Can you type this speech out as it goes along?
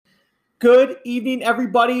Good evening,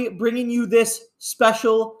 everybody. Bringing you this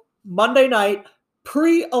special Monday night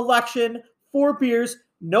pre-election 4 Beers,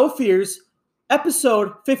 No Fears,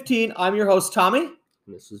 episode 15. I'm your host, Tommy.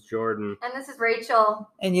 This is Jordan. And this is Rachel.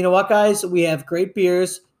 And you know what, guys? We have great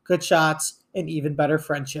beers, good shots, and even better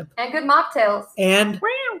friendship. And good mocktails. And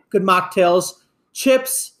good mocktails,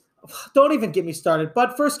 chips. Don't even get me started.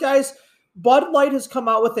 But first, guys, Bud Light has come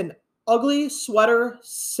out with an ugly sweater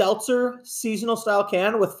seltzer seasonal style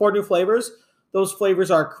can with 4 new flavors. Those flavors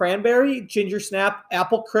are cranberry, ginger snap,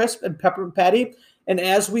 apple crisp, and peppermint patty. And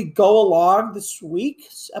as we go along this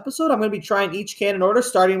week's episode, I'm going to be trying each can in order,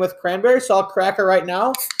 starting with cranberry. So I'll crack her right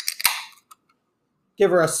now. Give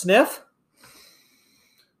her a sniff.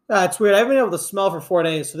 It's weird. I haven't been able to smell for 4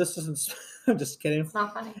 days, so this isn't. I'm just kidding. It's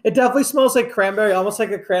not funny. It definitely smells like cranberry, almost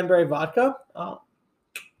like a cranberry vodka. Oh.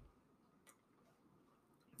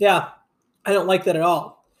 Yeah, I don't like that at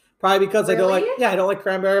all. Probably because Really? I don't like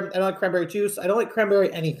cranberry. I don't like cranberry juice. I don't like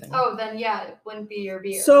cranberry anything. Oh, then yeah, it wouldn't be your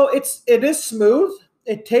beer. So it is smooth.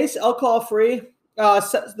 It tastes alcohol free. The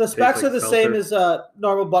specs like are the same as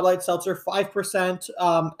normal Bud Light seltzer. 5%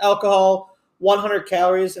 alcohol, 100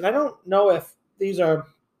 calories, and I don't know if these are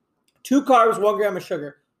 2 carbs, 1 gram of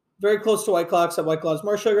sugar. Very close to White Claw, except White Claw has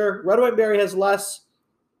more sugar. Red Wine Berry has less.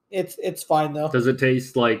 It's fine though. Does it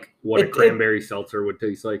taste like what a cranberry seltzer would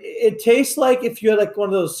taste like? It tastes like if you had like one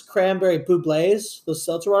of those cranberry bublés, those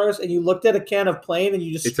seltzer waters, and you looked at a can of plain and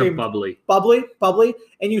you just screamed a bubbly,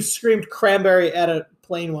 and you screamed cranberry at a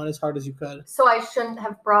plain one as hard as you could. So I shouldn't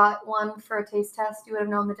have brought one for a taste test? You would have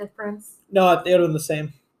known the difference? No, it would have been the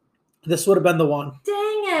same. This would have been the one.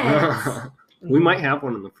 Dang it. We might have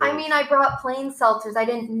one in the fridge. I mean, I brought plain seltzers. I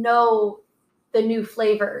didn't know the new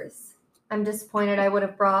flavors. I'm disappointed. I would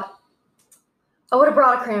have brought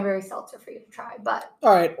a cranberry seltzer for you to try, but...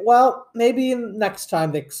 All right, well, maybe next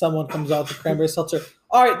time that someone comes out with a cranberry seltzer.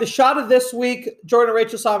 All right, the shot of this week, Jordan and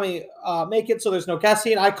Rachel saw me make it, so there's no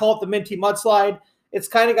guessing. I call it the Minty Mudslide. It's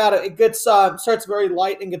kind of it gets starts very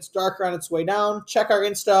light and gets darker on its way down. Check our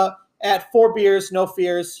Insta at 4 Beers, No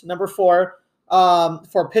Fears, number 4,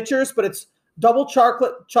 for pictures, but it's double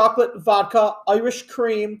chocolate vodka, Irish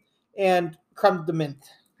cream, and creme de mint.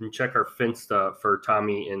 And check our Finsta for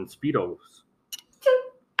Tommy in Speedos.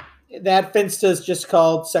 That Finsta is just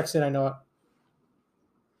called Sexy and I Know It.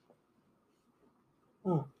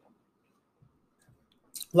 A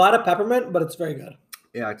lot of peppermint, but it's very good.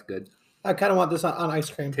 Yeah, it's good. I kind of want this on ice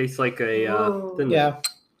cream. Tastes like a Thin Mint.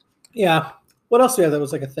 Yeah. What else do we have that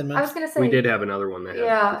was like a Thin Mint? I was going to say... We did have another one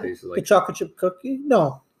that tasted like... The chocolate chip cookie?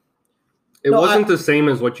 No. It wasn't the same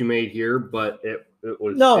as what you made here, but it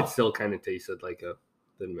was. No. It still kind of tasted like a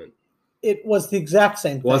Thin Mint. It was the exact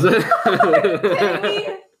same thing. Was it?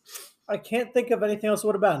 I can't think of anything else it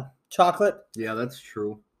would have been. Chocolate? Yeah, that's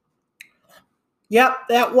true. Yep,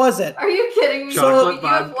 that was it. Are you kidding me? Chocolate You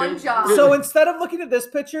have one job. So instead of looking at this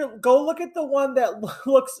picture, go look at the one that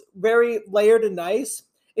looks very layered and nice.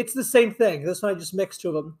 It's the same thing. This one I just mixed 2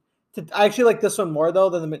 of them. I actually like this one more,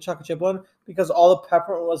 though, than the mint chocolate chip one because all the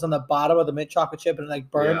peppermint was on the bottom of the mint chocolate chip and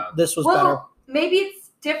it burned. Yeah. This was better. Maybe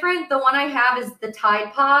it's different. The one I have is the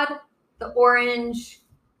Tide Pod, the orange,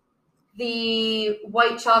 the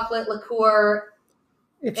white chocolate liqueur.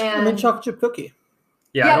 It's a mint chocolate chip cookie.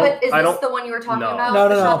 Yeah, but is this the one you were talking about? No.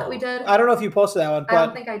 The shot that we did? I don't know if you posted that one. But I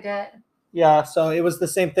don't think I did. Yeah, so it was the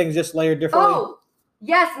same thing, just layered differently. Oh,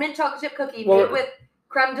 yes, mint chocolate chip cookie made with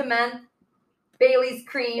creme de menthe, Bailey's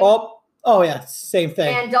cream. Oh yeah, same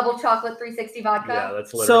thing. And double chocolate 360 vodka. Yeah,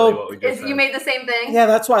 that's literally what we just said. You made the same thing? Yeah,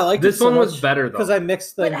 that's why I liked this it so one was much, better, though. because I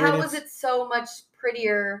mixed the But ingredients. how was it so much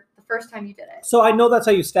prettier the first time you did it? So I know that's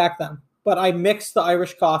how you stack them, but I mixed the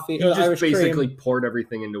Irish coffee You or the just Irish basically cream. poured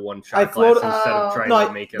everything into one I shot glass floated- instead of trying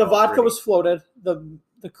to make it The all vodka pretty. was floated,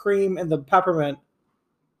 the cream and the peppermint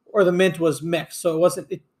or the mint was mixed, so it wasn't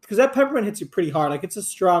because that peppermint hits you pretty hard. Like it's a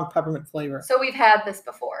strong peppermint flavor. So we've had this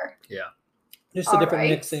before. Yeah. Just a All different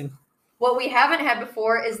right. mixing. What we haven't had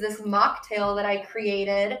before is this mocktail that I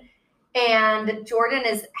created, and Jordan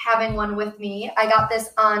is having one with me. I got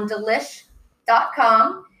this on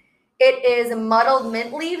delish.com. It is muddled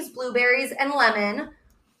mint leaves, blueberries, and lemon.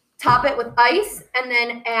 Top it with ice, and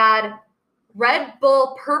then add Red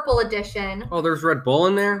Bull Purple Edition. Oh, there's Red Bull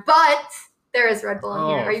in there? But there is Red Bull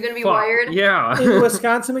in here. Are you going to be wired? Yeah. In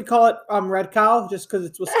Wisconsin, we call it Red Cow just because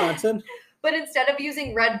it's Wisconsin. But instead of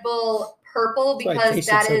using Red Bull Purple, That's why it because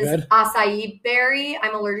tasted that so is good. acai berry,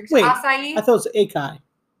 I'm allergic to Wait, acai. I thought it was acai.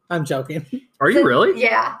 I'm joking. Are you really?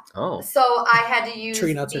 Yeah. Oh. So I had to use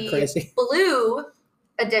Tree nuts are the crazy. blue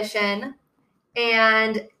edition.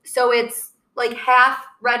 And so it's like half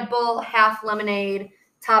Red Bull, half lemonade,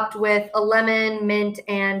 topped with a lemon, mint,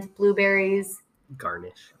 and blueberries.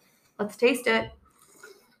 Garnish. Let's taste it.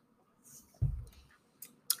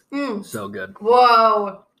 So good.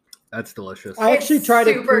 Whoa. That's delicious. I actually It's tried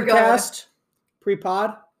it super good. precast,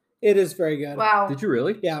 pre-pod. It is very good. Wow. Did you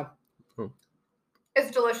really? Yeah. It's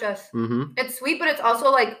delicious. Mm-hmm. It's sweet, but it's also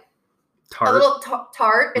like Tart. a little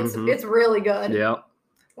tart. Mhm. It's really good. Yeah.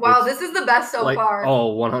 Wow, It's this is the best so like, far.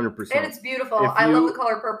 Oh, 100%. And it's beautiful. If I love you- the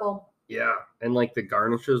color purple. Yeah, and like the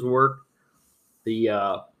garnishes work. It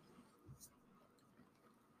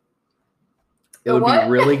would what? be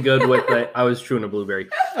really good with the. I was chewing a blueberry.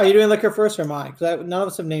 Are you doing liquor first or mine? Because none of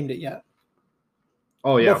us have named it yet.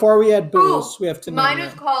 Oh yeah. Before we add booze, we have to name Mine it.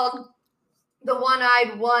 is called the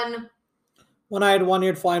One-Eyed One. One-eyed,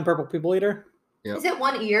 one-eared, flying purple people eater. Yep. Is it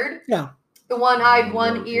one-eared? Yeah. The One-Eyed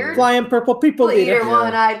One-Eared? Flying purple people eater. Eater,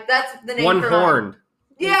 one-eyed. That's the name One for mine. horned.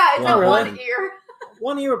 Yeah, it's One a horned. one ear.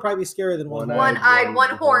 One ear would probably be scarier than one. One-eyed, one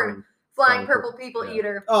horn. Flying Flying purple purple, people yeah.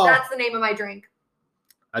 eater. Oh. That's the name of my drink.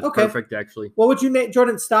 That's Okay. perfect, actually. What would you name?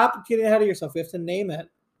 Jordan, stop getting ahead of yourself. We have to name it.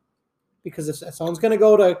 Because if someone's going to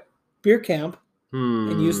go to beer camp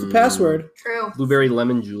and use the password, True. Blueberry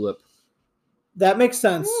lemon julep. that makes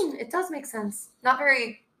sense. It does make sense. Not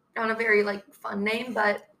a very like fun name,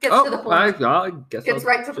 but gets Oh, to the point. I guess Gets I'll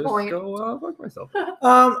right to the just point. Go fuck myself.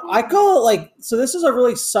 I call it so this is a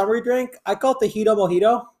really summery drink. I call it the Hito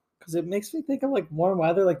Mojito because it makes me think of like warm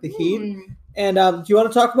weather, like the heat. Mm. And do you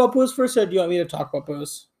want to talk about booze first or do you want me to talk about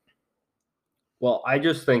booze? Well, I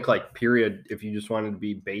just think like period. If you just wanted to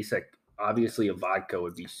be basic, obviously a vodka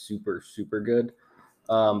would be super super good.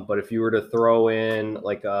 But if you were to throw in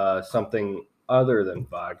like something other than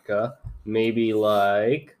vodka, maybe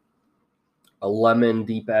like a lemon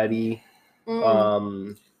deep eddy.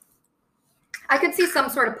 I could see some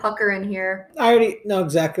sort of pucker in here. I already know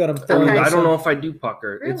exactly what I'm throwing. Okay. I don't know if I do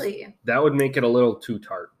pucker. Really? That would make it a little too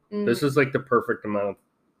tart. Mm. This is like the perfect amount of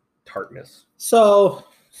tartness. So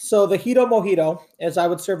the Hito Mojito, as I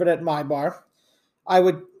would serve it at my bar, I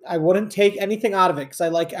wouldn't take anything out of it because I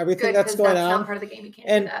like everything Good, that's 'cause going that's on. not part of the game. You can't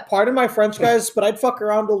do And that. pardon my French, guys, but I'd fuck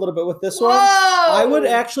around a little bit with this Whoa! one. I would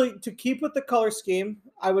actually, to keep with the color scheme,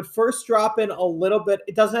 I would first drop in a little bit.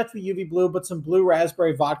 It doesn't have to be UV blue, but some blue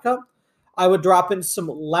raspberry vodka. I would drop in some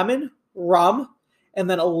lemon, rum, and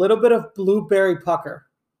then a little bit of blueberry pucker.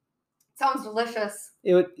 Sounds delicious.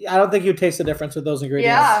 I don't think you'd taste the difference with those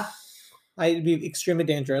ingredients. Yeah. It'd be extremely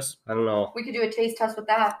dangerous. I don't know. We could do a taste test with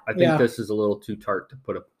that. I think Yeah. this is a little too tart to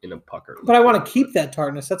put in a pucker. But I want to keep that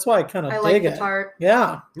tartness. That's why I kind of I like dig the it. tart.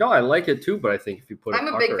 Yeah. No, I like it too, but I think if you put I'm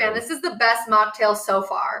a pucker big fan. in- This is the best mocktail so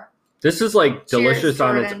far, This is like Cheers, delicious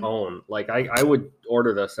on its Jordan. own. Like I would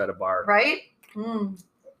order this at a bar. right? Mm.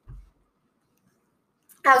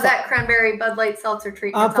 How's that cranberry Bud Light seltzer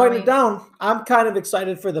treatment? I'm putting it down. I'm kind of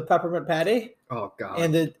excited for the peppermint patty Oh god.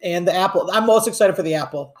 and the apple. I'm most excited for the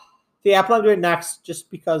apple. The apple I'm doing next just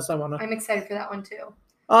because I want to. I'm excited for that one too.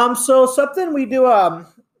 So something we do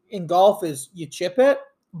in golf is you chip it,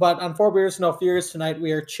 but on 4 Beers No Fears tonight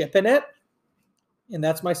we are chipping it. And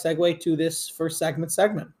that's my segue to this first segment.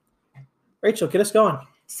 Rachel, get us going.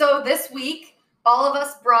 So this week, all of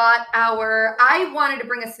us brought I wanted to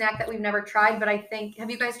bring a snack that we've never tried, but I think, have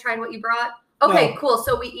you guys tried what you brought? Okay, No. cool.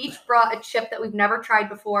 So we each brought a chip that we've never tried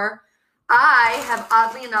before. I have,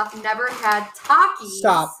 oddly enough, never had Takis.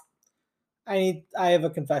 Stop. I have a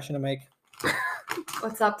confession to make.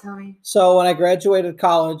 What's up, Tony? So when I graduated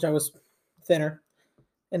college, I was thinner,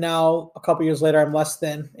 and now a couple years later, I'm less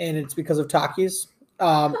thin, and it's because of Takis.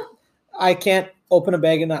 I can't open a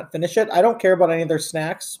bag and not finish it. I don't care about any of their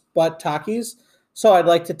snacks, but Takis. So I'd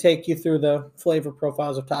like to take you through the flavor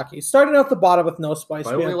profiles of Takis, starting at the bottom with no spice.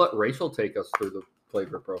 Why don't we let Rachel take us through the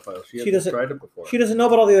flavor profile? She hasn't doesn't- tried it before. She doesn't know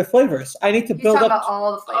about all the other flavors. I need to He's build talking up. about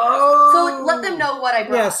all the flavors. Oh. So let them know what I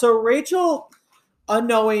brought. Yeah, so Rachel,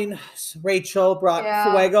 unknowing Rachel, brought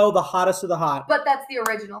Yeah. Fuego, the hottest of the hot. But that's the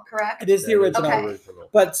original, correct? It is the That original. Okay.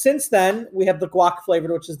 But since then, we have the guac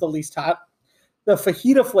flavored, which is the least hot. The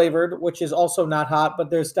fajita flavored, which is also not hot, but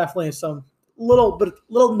there's definitely some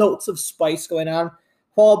little notes of spice going on.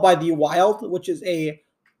 Followed by the wild, which is a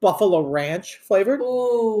buffalo ranch flavored.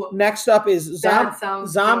 Ooh, Next up is that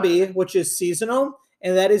sounds zombie, good. which is seasonal,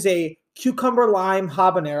 and that is a cucumber lime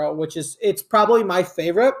habanero, it's probably my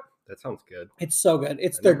favorite. That sounds good. It's so good.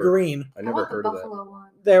 It's I the never- green. I I never want the heard of that. buffalo one.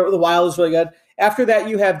 The wild is really good. After that,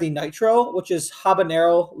 you have the nitro, which is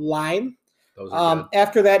habanero lime. Those are good.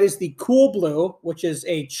 After that is the cool blue, which is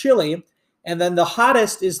a chili, and then the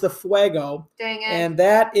hottest is the fuego, Dang it. and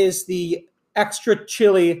that is the extra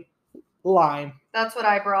chili lime. That's what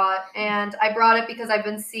I brought. And I brought it because I've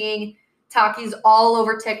been seeing Takis all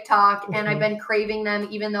over TikTok and I've been craving them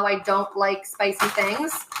even though I don't like spicy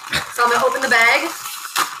things. So I'm going to open the bag.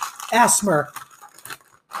 Asthma.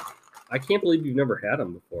 I can't believe you've never had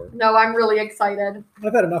them before. No, I'm really excited.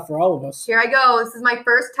 I've had enough for all of us. Here I go. This is my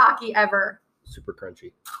first Taki ever. Super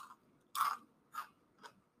crunchy.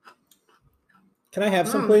 Can I have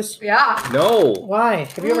some, please? Yeah. No, Why?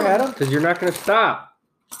 Have you ever had them? because you're not going to stop.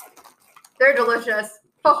 They're delicious.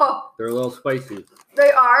 Oh, They're a little spicy.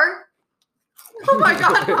 they are? Oh my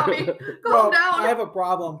God, Mommy. Calm Bro, down. I have a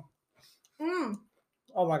problem. Mm.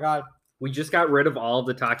 Oh my God. We just got rid of all of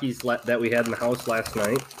the Takis that we had in the house last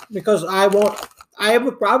night. Because I have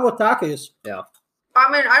a problem with Takis.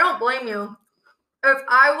 I mean, I don't blame you. If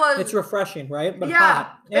I was... It's refreshing, right? But yeah,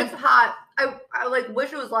 hot. it's hot. I like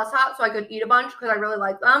wish it was less hot so I could eat a bunch because I really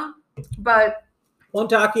like them. But One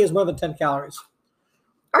Taki is more than 10 calories.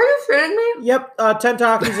 are you shitting me? Yep, 10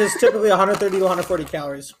 Takis is typically 130 to 140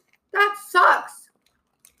 calories. That sucks.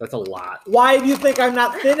 That's a lot. Why do you think I'm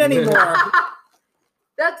not thin anymore?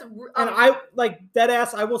 That's And I, like, dead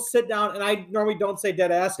ass, I will sit down, and I normally don't say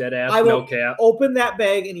dead ass. Dead ass, I will no cap. open that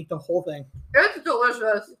bag and eat the whole thing. it's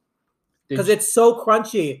delicious. Because it's so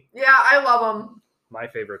crunchy. Yeah, I love them. My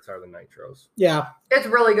favorites are the nitros. Yeah. It's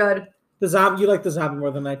really good. The zombie, you like the zombie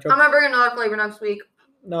more than nitro? I'm gonna bring another flavor next week.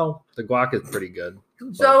 No. The guac is pretty good.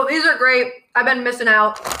 So these are great. I've been missing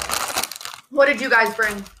out. What did you guys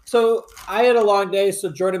bring? So I had a long day, so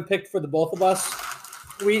Jordan picked for the both of us.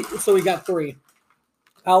 We got 3.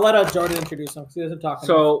 I'll let Jordan introduce them because he doesn't talk enough.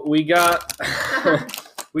 So we got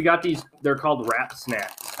we got these. They're called wrap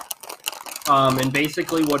snacks. And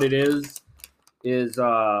basically what it is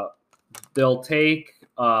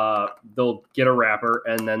they'll get a wrapper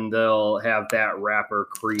and then they'll have that wrapper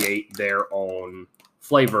create their own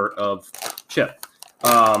flavor of chip.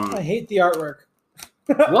 I hate the artwork.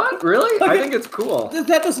 What? Really? Look I at- think it's cool.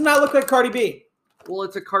 That does not look like Cardi B. Well,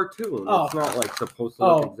 it's a cartoon. Oh. It's not like supposed to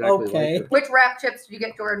look exactly okay. like it. Which wrap chips did you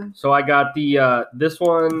get, Jordan? So I got the this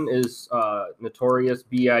one is Notorious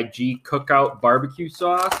B.I.G. Cookout Barbecue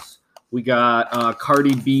Sauce. We got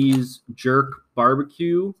Cardi B's Jerk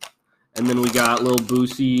Barbecue, and then we got Lil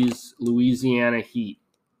Boosie's Louisiana Heat.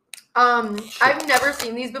 I've never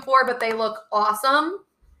seen these before, but they look awesome.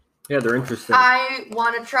 Yeah, they're interesting. I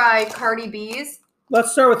want to try Cardi B's.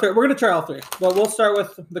 Let's start with her. We're going to try all 3. Well, we'll start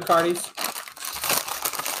with the Cardis.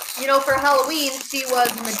 You know, for Halloween, she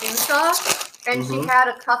was Medusa, and she had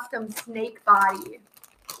a custom snake body.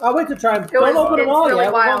 I'll wait to try them. Don't open them it's all really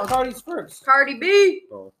yet. We're wild. going Cardis first. Cardi B.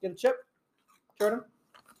 Oh. Get a chip, Jordan.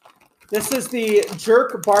 This is the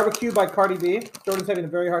Jerk Barbecue by Cardi B. Jordan's having a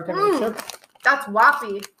very hard time with the chip. That's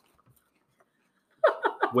wappy.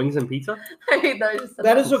 Wings and pizza? I hate that. I just said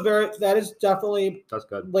That is definitely That's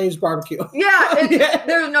good. Lay's barbecue. Yeah, Yeah.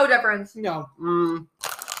 there's no difference. No, Mm,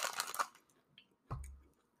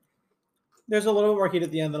 there's a little more heat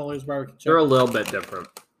at the end than a Lay's barbecue chip. they're a little bit different.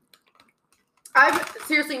 I've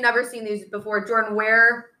seriously never seen these before. Jordan,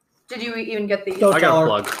 where did you even get these? Don't I tell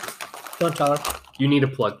got a her. plug. Don't tell her. You need a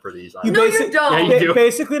plug for these. You No, basic- you don't. Yeah, you do.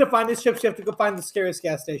 Basically, to find these chips, you have to go find the scariest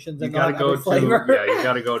gas stations. You And gotta not go every flavor. to you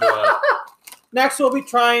gotta go to Next, we'll be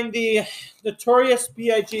trying the Notorious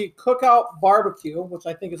B.I.G. Cookout Barbecue, which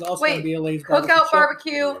I think is also going to be a Lay's barbecue Cookout chip.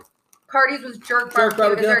 barbecue. Cardi's was jerk Jerk barbecue. Is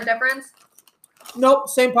barbecue. there a difference? Nope,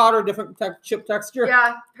 same powder, different chip texture.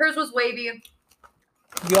 Yeah, hers was wavy.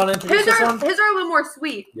 You want to introduce this one? His are a little more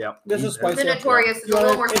sweet. yeah. This is spicy. The Notorious is You a little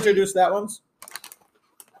want more to sweet. introduce that one?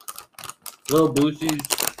 Lil Boosie's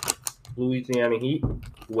Louisiana Heat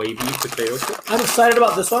wavy potato chip. I'm excited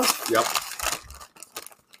about this one. Yep.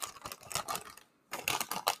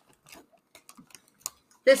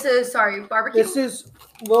 This is, barbecue. This is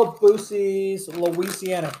Lil Boosie's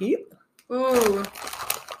Louisiana Heat. Ooh.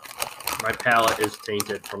 My palate is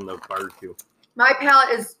tainted from the barbecue. My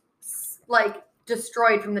palate is, like,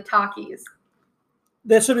 destroyed from the Takis.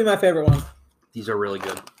 This would be my favorite one. These are really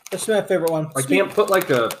good. This is my favorite one. I can't put like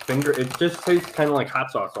a finger. It just tastes kind of like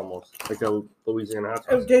hot sauce almost, like a Louisiana hot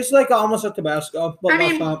sauce. It tastes like almost a Tabasco, but I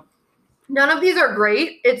less mean, hot. None of these are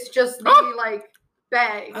great. It's just the, like,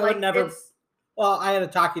 bag. I would Like, never- it's Well, I had a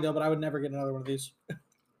Taki though, but I would never get another one of these.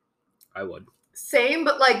 I would. same,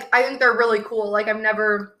 but, like, I think they're really cool. Like, I've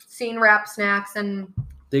never seen wrap snacks, and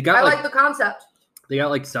They got I like like the concept. they got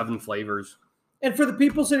like 7 flavors. And for the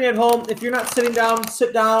people sitting at home, if you're not sitting down,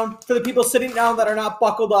 sit down. For the people sitting down that are not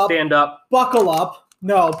buckled up, Stand up. buckle up.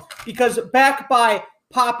 No, because backed by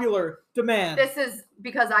popular demand. This is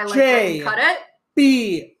because I like J. it and cut it.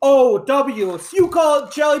 B-O-W. You call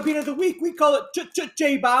it Jelly Bean of the Week. We call it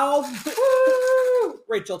J-Bow.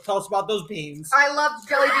 Rachel, tell us about those beans. I loved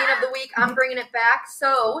Jelly Bean of the Week. I'm bringing it back.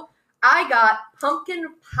 So I got Pumpkin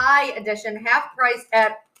Pie Edition, half price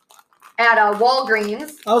at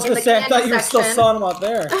Walgreens. I was in going to the say, I thought candy you were still section. selling them out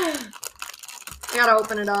there. I gotta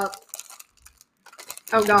open it up.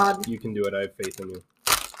 Oh, God. You can do it. I have faith in you.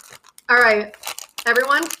 All right.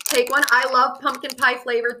 Everyone, take one. I love pumpkin pie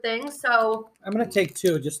flavored things, so I'm going to take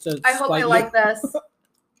 2 just to I hope spite I you. like this. It's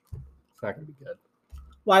not going to be good.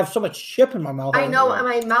 Well, I have so much chip in my mouth. I know, and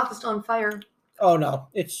my mouth is still on fire. Oh, no.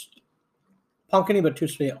 It's pumpkin-y, but too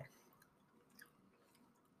sweet.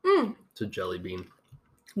 It's a jelly bean.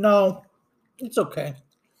 No, it's okay.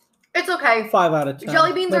 It's okay. 5 out of 10.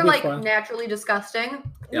 Jelly beans are Maybe like 4. naturally disgusting.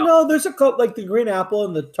 Yeah. No, there's a couple, like the green apple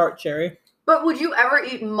and the tart cherry. But would you ever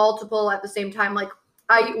eat multiple at the same time? Like,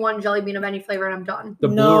 I eat one jelly bean of any flavor and I'm done. The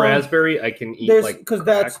No. blue raspberry, I can eat There's like because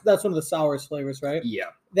crack. that's one of the sours flavors, right? Yeah.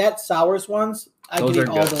 That sours ones, I Those can eat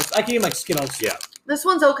are all good. those. I can eat like Skittles. Yeah. This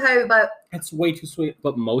one's okay, but It's way too sweet.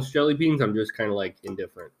 But most jelly beans, I'm just kind of like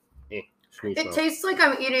indifferent. it tastes like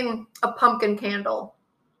I'm eating a pumpkin candle.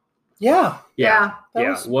 Yeah. Yeah. that Yeah.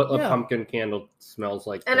 was- What a yeah. pumpkin candle smells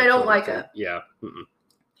like. And I that's don't what it's like it. Yeah. Mm-mm.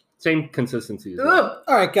 Same consistency as well. Ugh.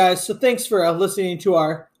 All right, guys. So thanks for listening to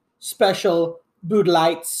our special Bud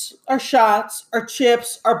Lights, our shots, our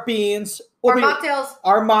chips, our beans, Our mocktails.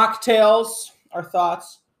 our mocktails, our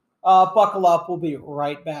thoughts. Buckle up. We'll be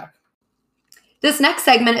right back. This next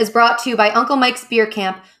segment is brought to you by Uncle Mike's Beer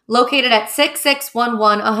Camp, located at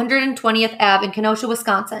 6611 120th Ave in Kenosha,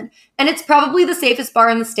 Wisconsin. And it's probably the safest bar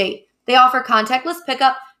in the state. They offer contactless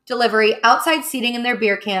pickup, delivery, outside seating in their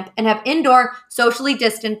beer camp, and have indoor, socially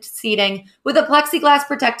distant seating with a plexiglass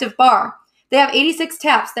protective bar. They have 86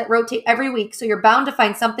 taps that rotate every week, so you're bound to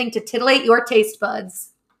find something to titillate your taste buds.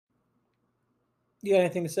 You got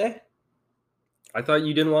anything to say? I thought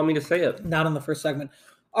you didn't want me to say it. Not on the first segment.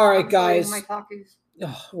 All right, guys. My talkies.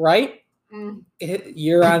 Right? Mm.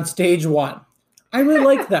 You're on stage 1. I really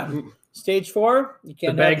like them. Stage 4, you The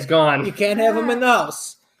can't bag's have, gone. you can't have them in the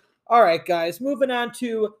house. All right, guys. Moving on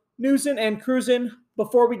to newsin' and cruising.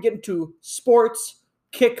 Before we get into sports,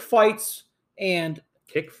 kick fights, and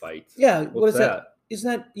Kick fights. yeah, What's what is that? Isn't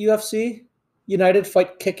that UFC? United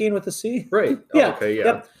Fight Kicking with a C? Right. Oh, Yeah. okay. Yeah.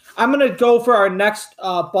 Yep. I'm going to go for our next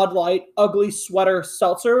Bud Light Ugly Sweater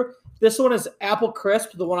Seltzer. This one is Apple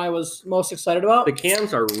Crisp, the one I was most excited about. The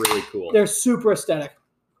cans are really cool. They're super aesthetic.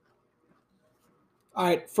 All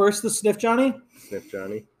right, first the sniff, Johnny. Sniff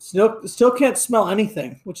Johnny. Still can't smell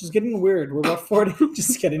anything, which is getting weird. We're about 40.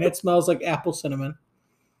 Just kidding. It smells like apple cinnamon.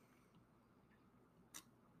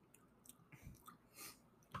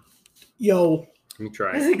 Yo. Let me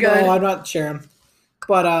try. Is it good? No, I'm not sharing.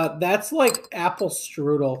 But that's like apple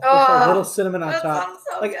strudel with Oh, a little cinnamon on that top. sounds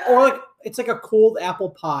so Like good. or like it's like a cold apple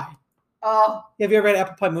pie. Oh, Have you ever had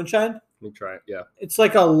apple pie moonshine? Let me try it. Yeah. It's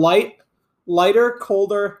like a lighter,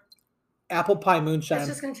 colder apple pie moonshine. it's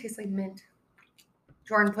just gonna taste like mint.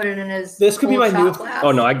 Jordan put it in his. This could be cold my new- shot glass.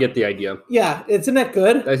 Oh no, I get the idea. Yeah, isn't that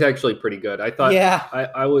good? That's actually pretty good. I thought. Yeah.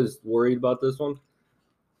 I was worried about this one.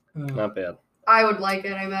 Not bad. I would like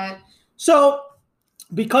it. I bet. So,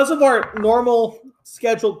 because of our normal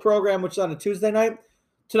scheduled program, which is on a Tuesday night,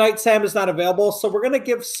 tonight Sam is not available. So we're gonna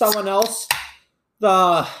give someone else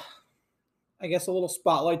a little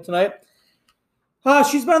spotlight tonight.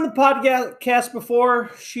 She's been on the podcast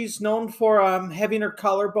before. She's known for having her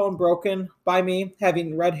collarbone broken by me,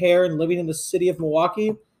 having red hair, and living in the city of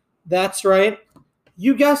Milwaukee. That's right.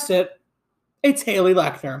 You guessed it. It's Haley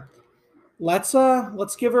Lechner. Let's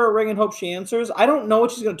give her a ring and hope she answers. I don't know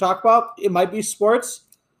what she's going to talk about. It might be sports.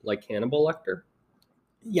 Like Hannibal Lecter.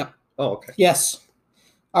 Yep. Oh, okay. Yes.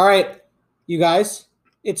 All right, you guys.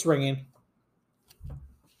 It's ringing.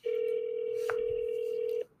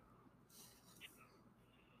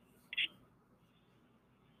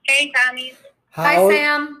 Hey, Tommy. Hi,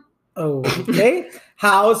 Sam. Okay.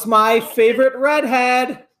 How's my favorite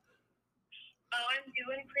redhead? Oh, I'm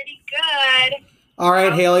doing pretty good. All right,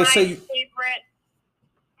 How's Haley. my So, favorite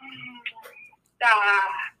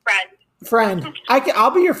friend.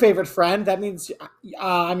 I'll be your favorite friend. That means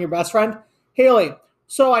I'm your best friend. Haley,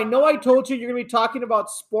 so I know I told you you're going to be talking about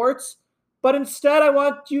sports, but instead I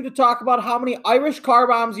want you to talk about how many Irish car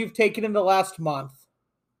bombs you've taken in the last month.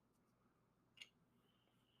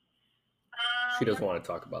 She doesn't want to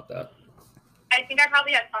talk about that. I think I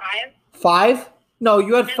probably had 5. 5? No,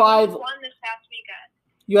 you had And 5. only 1 this past weekend.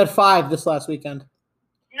 You had 5 this last weekend.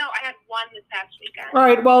 No, I had 1 this past weekend. All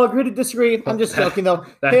right, well, agree to disagree. I'm just joking, though.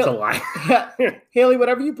 That's a lie. Haley,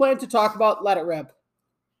 whatever you plan to talk about, let it rip.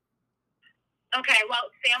 Okay, well,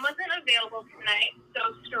 Sam wasn't available tonight, so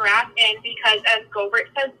strap in because, as Gobert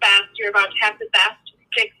says best, you're about to have the best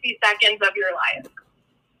 60 seconds of your life.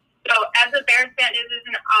 So, as a Bears fan, it is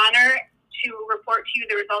an honor to report to you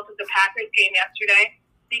the results of the Packers game yesterday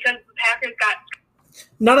because the Packers got...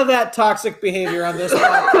 None of that toxic behavior on this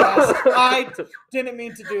podcast. I didn't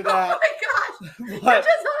mean to do that. Oh my gosh! But, You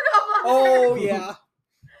just hung up on oh, her. yeah.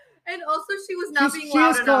 And also, she was not being She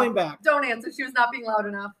loud is enough. calling back. Don't answer. She was not being loud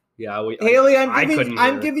enough. Yeah, Haley, I couldn't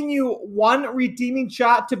I'm hear. giving you one redeeming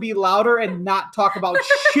shot to be louder and not talk about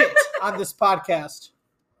shit on this podcast.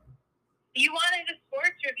 You wanted a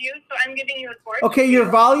sports review, so I'm giving you a sports Okay, review.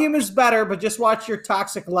 your volume is better, but just watch your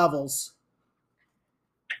toxic levels.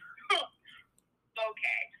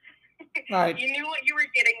 Okay. All right. You knew what you were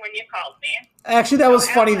getting when you called me. Actually, that was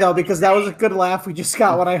funny, though, because that was a good laugh we just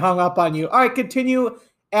got when I hung up on you. All right, continue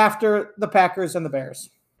after the Packers and the Bears.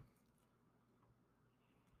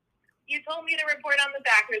 You told me to report on the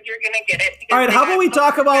Packers. You're going to get it. All right, how about we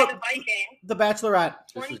talk about the Vikings, the Bachelorette?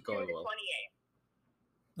 This is 22 going to well. 28.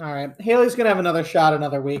 All right, Haley's gonna have another shot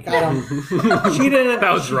another week. I don't. She didn't.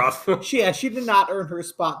 That was rough. She did not earn her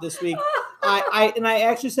spot this week. I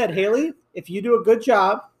actually said, Haley, if you do a good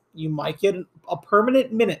job, you might get a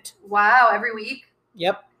permanent minute. Wow, every week.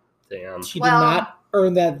 Yep. Damn. She Well- did not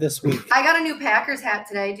earn that this week. I got a new Packers hat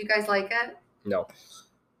today. Do you guys like it? No.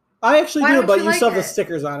 I actually Why do, don't but you you like still have the it?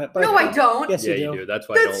 stickers on it. But No, I don't. Yes, Yeah, you do. That's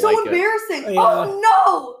why I That's don't so like it. embarrassing. Yeah. Oh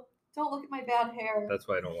no! Don't look at my bad hair. That's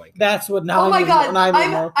why I don't like it. That's what now. Oh my god,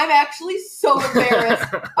 I'm more. I'm actually so embarrassed.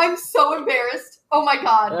 I'm so embarrassed. Oh my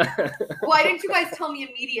god. Why didn't you guys tell me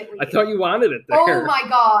immediately? I thought you wanted it there. Oh my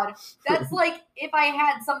god. That's like if I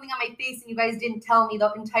had something on my face and you guys didn't tell me the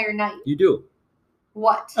entire night. You do.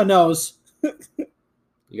 What? A nose.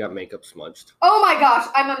 You got makeup smudged. Oh my gosh,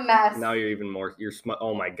 I'm a mess. Now you're even more.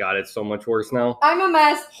 Oh my god, it's so much worse now. I'm a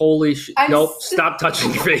mess. Holy shit! I'm Nope. s- Stop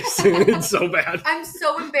touching your face. It's so bad. I'm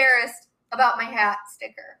so embarrassed about my hat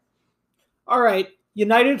sticker. All right,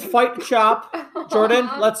 United Fight Chop. Jordan,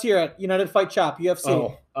 let's hear it. United Fight Chop, UFC.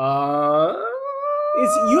 Is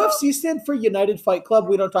UFC stand for United Fight Club?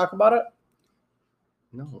 We don't talk about it,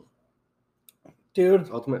 No. dude.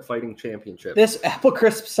 Ultimate Fighting Championship. This apple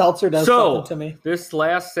crisp seltzer does something to me. This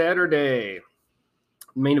last Saturday,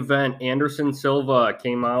 main event, Anderson Silva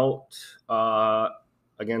came out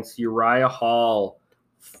against Uriah Hall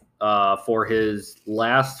for his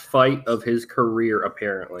last fight of his career,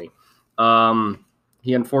 apparently.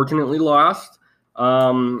 He unfortunately lost,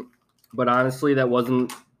 but honestly, that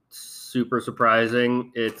wasn't super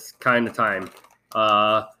surprising. It's kind of time.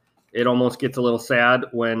 It almost gets a little sad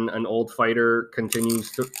when an old fighter continues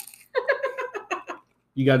to...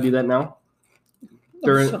 You got to do that now?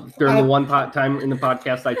 During the one time in the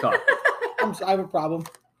podcast I talk. I have a problem.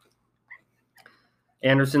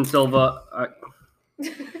 Anderson Silva,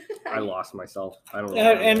 I lost myself. I don't know.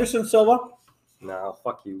 Anderson Silva. No,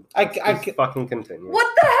 fuck you. I Just fucking continue. What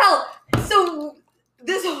the hell? So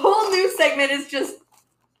this whole new segment is just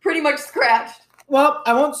pretty much scratched. Well,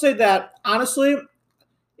 I won't say that. Honestly,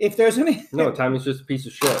 if there's any... No, Tommy's just a piece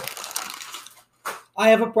of shit. I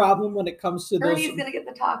have a problem when it comes to those... Ernie's gonna get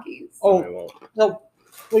the talkies. Oh, I won't. no,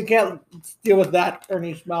 we can't deal with that,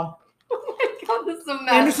 Ernie Schmel. Oh my god, this is a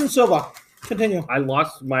mess. Anderson Silva, continue. I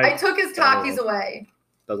lost my... I took his talkies away.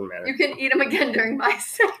 Doesn't matter. You can eat them again during my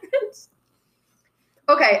segment.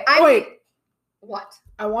 Okay, Wait, What?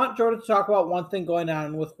 I want Jordan to talk about one thing going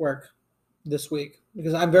on with work this week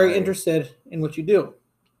because I'm very Right. interested in what you do.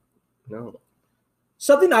 No.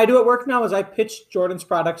 Something I do at work now is I pitch Jordan's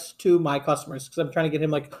products to my customers because I'm trying to get him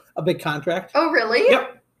like a big contract. Oh, really?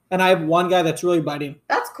 Yep. And I have one guy that's really biting.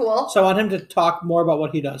 That's cool. So I want him to talk more about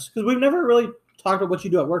what he does because we've never really talked about what you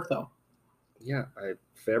do at work though. Yeah, I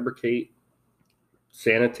fabricate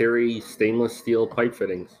sanitary stainless steel pipe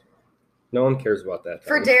fittings. No one cares about that.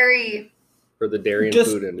 For Tommy. dairy For the dairy and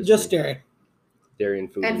Just food industry. just dairy. Dairy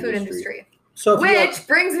and food and industry. food industry. So if you Which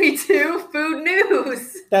brings me to food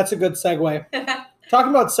news. that's a good segue.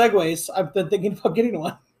 Talking about segues, I've been thinking about getting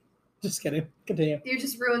one. Just kidding. Continue. You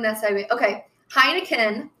just ruined that segue. Okay.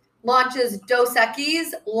 Heineken launches Dos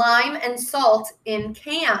Equis lime and salt in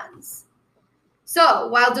cans. So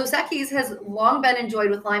while Dos Equis has long been enjoyed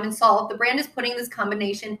with lime and salt, the brand is putting this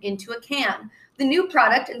combination into a can. The new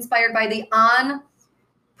product, inspired by the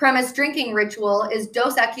on-premise drinking ritual, is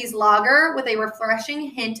Dos Equis lager with a refreshing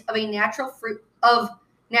hint of natural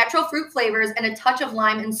fruit flavors and a touch of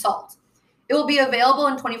lime and salt. It will be available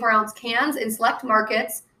in 24-ounce cans in select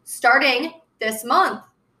markets starting this month.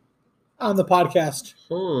 On the podcast.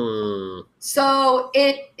 So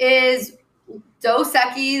it is Dos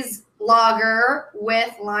Equis lager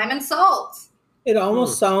with lime and salt. It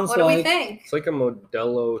almost sounds What do we like think? It's like a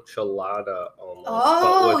Modelo Chelada almost.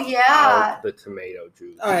 Oh, but yeah. without the tomato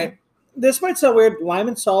juice. all right. This might sound weird. Lime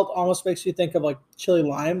and salt almost makes you think of like chili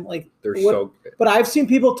lime. Like They're what- so good. But I've seen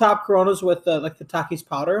people top Coronas with like the Takis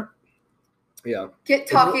powder. Yeah. Get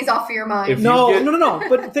talkies off of your mind. If you No, get- no.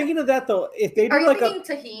 But thinking of that though, if they Are do you like thinking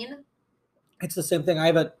tahine? It's the same thing. I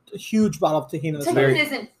have a huge bottle of tahini this Tahini morning.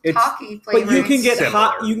 isn't it's- taki flavor. But you can get Similar.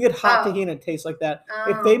 hot. You can get hot Oh. tahini. It tastes like that.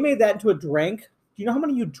 Oh. If they made that into a drink, do you know how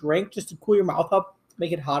many you drink just to cool your mouth up,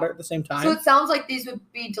 make it hotter at the same time? So it sounds like these would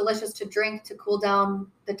be delicious to drink to cool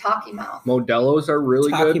down the taki mouth. Modelo's are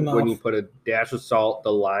really Taki good when mouth. you put a dash of salt,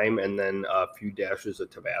 the lime, and then a few dashes of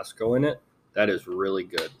Tabasco in it. That is really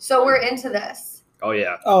good. So we're into this. Oh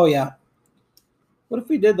yeah, Oh yeah. What if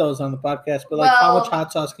we did those on the podcast? But like, how Well- much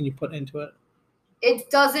hot sauce can you put into it?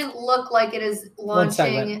 It doesn't look like it is launching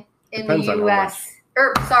segment. in Depends the on how U.S.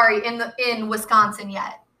 in Wisconsin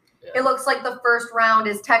yet. Yeah. It looks like the first round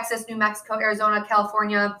is Texas, New Mexico, Arizona,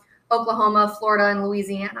 California, Oklahoma, Florida, and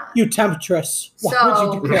Louisiana. You temptress. Why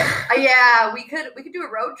would you do that? Yeah, we could do a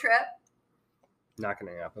road trip. not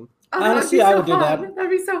gonna happen. Oh, that Honestly, be I so would do fun. that.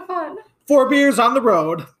 That'd be so fun. 4 beers on the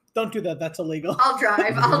road. Don't do that. That's illegal. I'll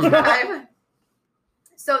drive. I'll drive.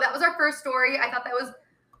 So that was our first story. I thought that was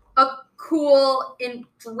a cool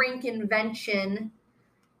drink invention.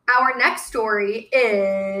 Our next story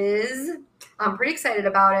is, I'm pretty excited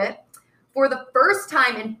about it. For the first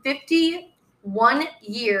time in 51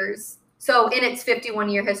 years, so in its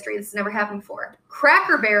 51-year history, this has never happened before,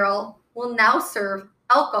 Cracker Barrel will now serve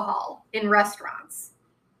alcohol in restaurants.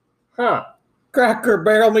 Huh? Cracker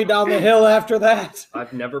Barrel me down the hill after that.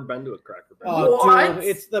 I've never been to a Cracker Barrel. Oh, What? dude,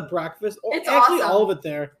 it's the breakfast. Oh, It's actually, awesome. all of it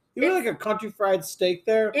there. You get like a country fried steak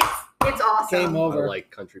there. It's awesome. Game I over. like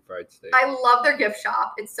country fried steak. I love their gift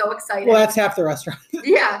shop. It's so exciting. Well, that's half the restaurant.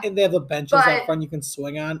 Yeah. And they have the benches But- out front you can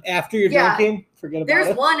swing on after you're Yeah. drinking. Forget about There's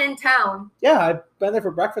it. one in town. Yeah, I've been there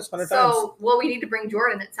for breakfast 100 times. So, well, we need to bring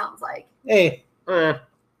Jordan, it sounds like. Hey,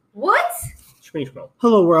 What? Schmeeshmo.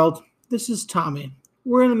 hello world. This is Tommy.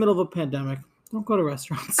 We're in the middle of a pandemic. Don't go to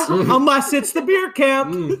restaurants unless it's the beer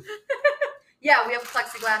camp. Mm, Yeah, we have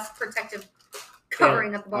plexiglass protective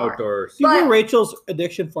covering at the bar. outdoors. Do you hear But- Rachel's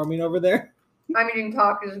addiction forming over there? I'm eating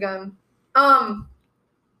tacos again.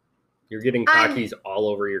 You're getting I'm- Takis all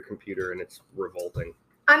over your computer, and it's revolting.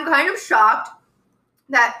 I'm kind of shocked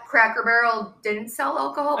that Cracker Barrel didn't sell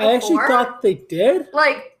alcohol before. I actually thought they did.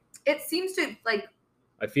 like, it seems to, like,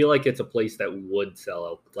 I feel like it's a place that would sell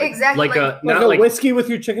out. Like, Exactly, Like a like- Like not a like whiskey with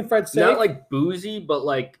your chicken fried steak, not like boozy, but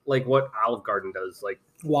like what Olive Garden does. Like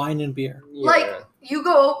wine and beer like yeah. you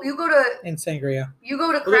go to and sangria. they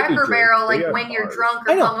do Cracker drink. Barrel They like have when you're bars. drunk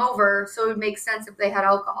I or know. hungover, so it would make sense if they had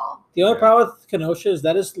alcohol. The only Yeah. problem with Kenosha is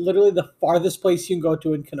that is literally the farthest place you can go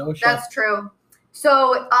to in Kenosha. That's true.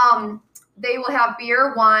 So, they will have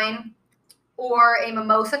beer, wine, or a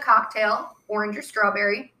mimosa cocktail, orange or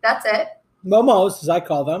strawberry. That's it. Momos, as I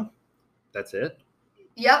call them. That's it.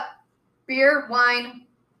 Yep. Beer, wine,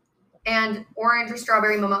 and orange or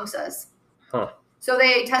strawberry mimosas. Huh. So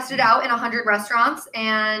they tested out in 100 restaurants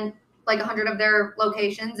and like 100 of their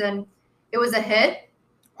locations, and it was a hit.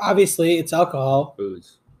 Obviously, it's alcohol.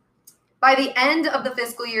 Booze. By the end of the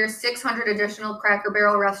fiscal year, 600 additional Cracker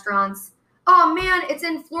Barrel restaurants. Oh man, it's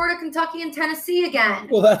in Florida, Kentucky, and Tennessee again.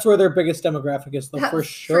 Well, that's where their biggest demographic is, though, for That's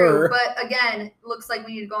sure. True, but again, it looks like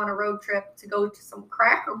we need to go on a road trip to go to some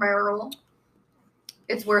Cracker Barrel.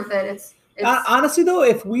 It's worth it. It's Honestly, though,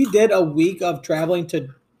 if we did a week of traveling to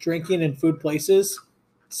drinking and food places,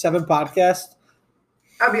 7 podcasts,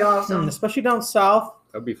 that'd be awesome. especially down south,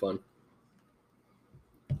 That'd be fun.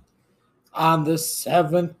 on the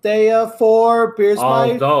 7th day of 4 beers,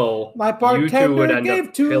 Although my you two bartender would end gave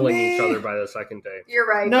up to killing me. each other by the second day. You're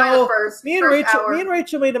right. No, by the first me and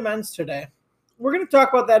Rachel made amends today. We're going to talk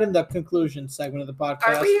about that in the conclusion segment of the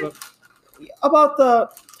podcast. Are we? but about the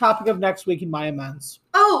topic of next week in my amends.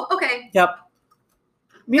 Oh, okay. Yep.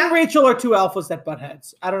 Me and Yeah. Rachel are 2 alphas that butt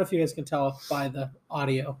heads. I don't know if you guys can tell by the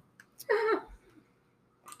audio.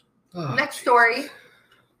 Next story.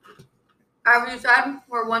 As you said,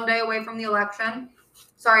 we're 1 day away from the election.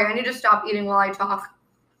 Sorry, I need to stop eating while I talk.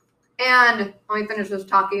 And let me finish this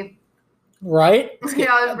talkie. Right?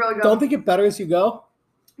 Yeah, it was really good. Don't they get better as you go?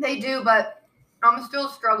 They do, but I'm still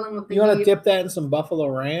struggling with the You want to heat. dip that in some Buffalo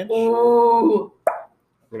Ranch? Ooh.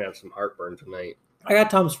 I'm gonna have some heartburn tonight. I got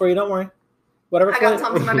Tums for you. Don't worry. Whatever. I got flavor-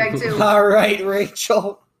 Tums in my bag too. All right,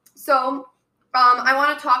 Rachel. So, I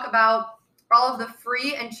want to talk about all of the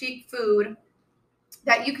free and cheap food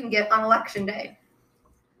that you can get on election day.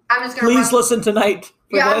 I'm just going to Please listen tonight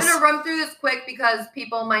for Yeah, this. I'm going to run through this quick because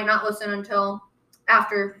people might not listen until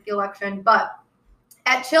after the election. But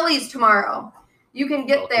at Chili's tomorrow, you can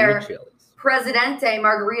get Welcome their to Chili's. Presidente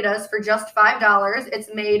margaritas for just $5. It's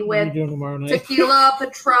made What are you with doing tomorrow night? tequila,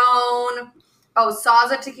 Patron,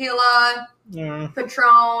 Saza tequila, Yeah.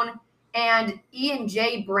 Patron, and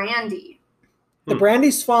E&J brandy. The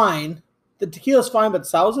brandy's fine. The tequila's fine, but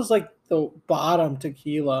Sauza's like the bottom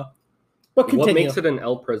tequila. But continue. What makes it an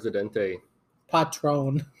El Presidente?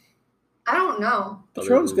 Patron. I don't know. Other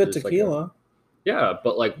Patron's than good just, like, tequila. Yeah,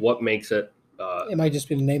 but like, what makes it? It might just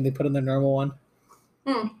be the name they put in their normal one.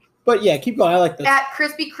 Hmm. But yeah, keep going. I like this. At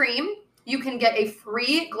Krispy Kreme, you can get a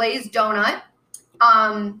free glazed donut.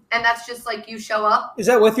 And that's just like you show up. Is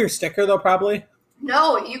that with your sticker though? Probably.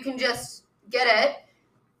 No, you can just get it.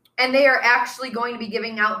 And they are actually going to be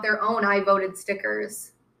giving out their own I voted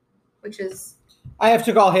stickers, which is. I have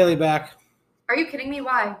to call Haley back Are you kidding me?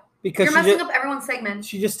 Why? because You're messing up everyone's segment.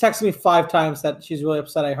 she just texted me 5 times that she's really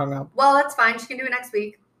upset I hung up. Well, that's fine. She can do it next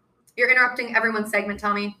week. You're interrupting everyone's segment,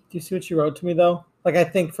 Tommy. Do you see what she wrote to me though? Like, I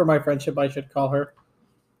think for my friendship, I should call her.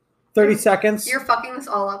 30 seconds. You're fucking this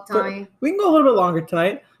all up, Tommy. We can go a little bit longer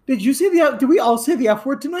tonight. Did you say did we all say the F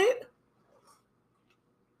word tonight?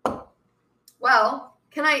 Well,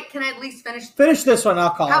 can I at least finish? Finish this one.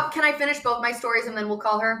 I'll call her. Can I finish both my stories and then we'll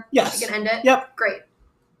call her? Yes. She can end it? Yep. Great.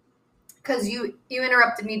 Because you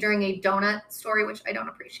interrupted me during a donut story, which I don't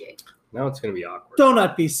appreciate. Now it's gonna be awkward. Don't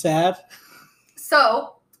not be sad.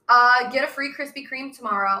 So, get a free Krispy Kreme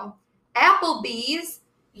tomorrow. Applebee's,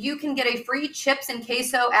 you can get a free chips and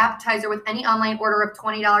queso appetizer with any online order of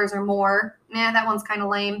 $20 or more. Nah, that one's kind of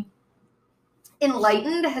lame.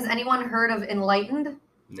 Enlightened, has anyone heard of Enlightened?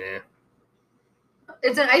 Nah.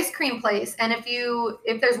 It's an ice cream place, and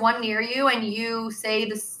if there's one near you and you say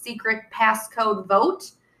the secret passcode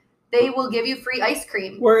vote, they will give you free ice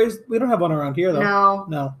cream. We don't have one around here though.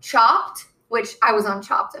 No. Chopped, which I was on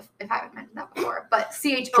Chopped if I haven't mentioned that before, but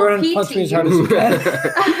Jordan punched me as hard as CHOPT, you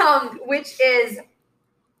can. which is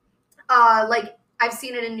like I've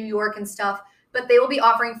seen it in New York and stuff, but they will be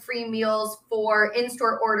offering free meals for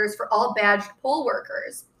in-store orders for all badged poll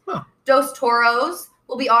workers. Huh. Dos Toros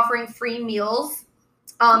will be offering free meals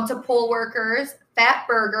to poll workers. Fat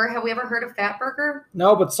Burger, have we ever heard of Fat Burger?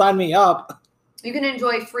 No, but sign me up. You can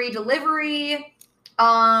enjoy free delivery.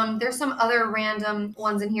 There's some other random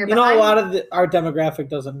ones in here. You know, a lot of our demographic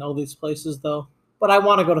doesn't know these places though. But I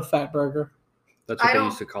want to go to Fat Burger. That's what they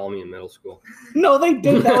used to call me in middle school. No, they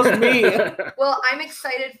did. That was me. Well, I'm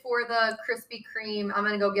excited for the Krispy Kreme. I'm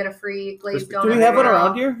gonna go get a free glazed donut. Do we have one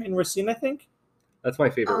around here in Racine? I think. That's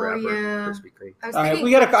my favorite rapper, yeah. Krispy Kreme. I was All right,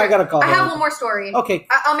 thinking I gotta call. I her. have one more story. Okay.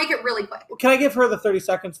 I'll make it really quick. Can I give her the 30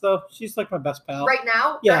 seconds though? She's like my best pal. Right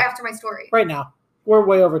now? Yeah. Or after my story? Right now. We're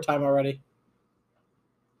way over time already.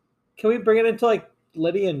 Can we bring it into like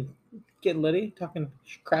Liddy and get Liddy talking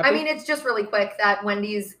crappy? I mean, it's just really quick that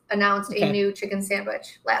Wendy's announced Okay. a new chicken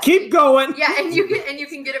sandwich last Keep week. going. Yeah, and you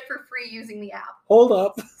can get it for free using the app. Hold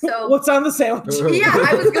up. So What's on the sandwich? yeah,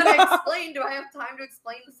 I was gonna explain. Do I have time to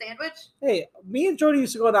explain the sandwich? Hey, me and Jordy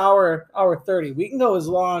used to go an hour 30. We can go as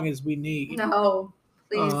long as we need. No,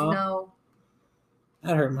 please Aw. no.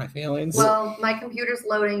 That hurt my feelings. Well, my computer's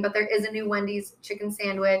loading, but there is a new Wendy's chicken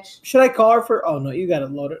sandwich. Should I call her for? Oh no, you got it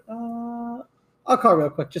loaded. I'll call her real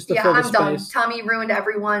quick just to Yeah, fill the I'm done. space. Tommy ruined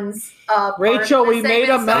everyone's. Part Rachel, of the we made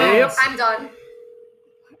a segment, mess. I'm done.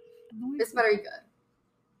 This better be good.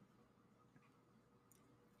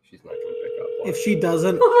 She's not gonna pick up. If she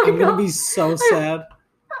doesn't, Oh my I'm gonna God. be so sad.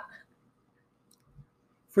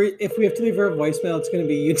 If we have to leave her a voicemail, it's gonna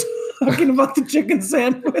be you talking about the chicken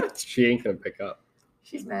sandwich. She ain't gonna pick up.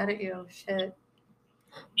 She's mad at you. Shit.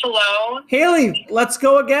 Hello? Haley, let's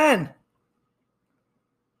go again.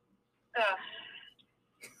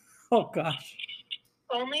 Oh gosh.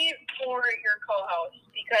 Only for your co-host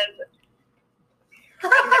because I'm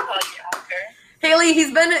going to call you after. Haley,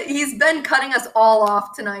 he's been cutting us all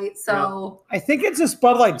off tonight, so I think it's a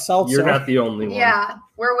Bud Light seltzer. You're not the only one. yeah,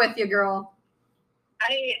 we're with you, girl.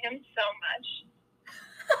 I am so much.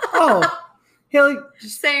 Oh, Haley,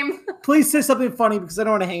 Same. please say something funny because I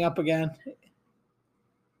don't want to hang up again.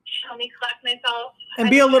 Let me collect myself. And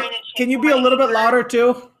I'm be a trying little. to Can you change be a my little bit number. louder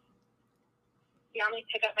too? Yeah, let me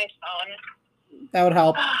pick up my phone. That would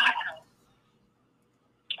help. I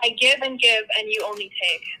give and give, and you only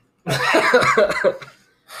take.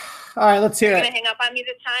 All right, let's hear You're going it. to hang up on me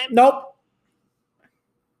this time? Nope.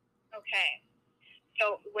 Okay.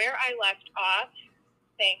 So where I left off,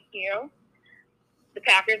 thank you. The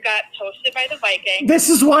Packers got toasted by the Vikings. This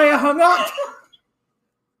is why I hung up.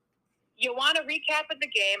 You want a recap of the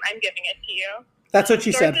game? I'm giving it to you. That's what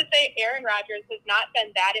she said. Sources say Aaron Rodgers has not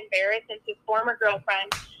been that embarrassed since his former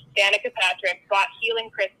girlfriend, Danica Patrick, bought healing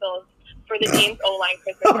crystals for the team's O-line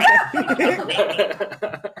Christmas.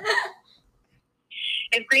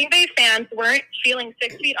 If Green Bay fans weren't feeling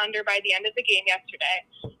 6 feet under by the end of the game yesterday,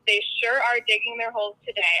 they sure are digging their holes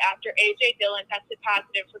today after A.J. Dillon tested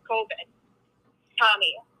positive for COVID.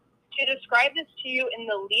 Tommy, to describe this to you in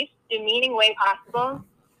the least demeaning way possible,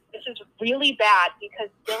 this is really bad because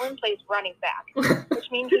Dylan plays running back, which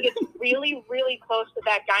means he gets really, really close to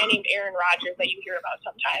that guy named Aaron Rodgers that you hear about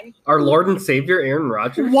sometimes. Our Lord and Savior, Aaron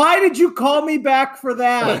Rodgers. Why did you call me back for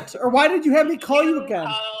that? Or why did you have me call you again?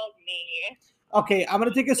 Called me. Okay, I'm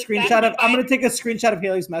gonna take a screenshot of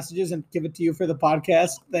Haley's messages and give it to you for the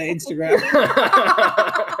podcast, the Instagram.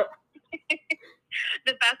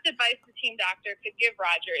 The best advice the team doctor could give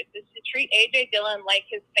Rodgers is to treat A.J. Dillon like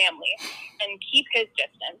his family and keep his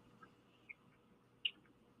distance.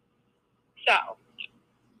 So,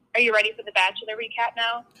 are you ready for the Bachelor recap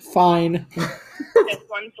now? Fine. This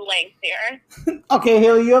one's length here. Okay,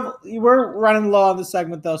 Haley, we're running low on the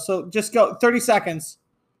segment though, so just go 30 seconds.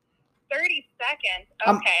 30 seconds.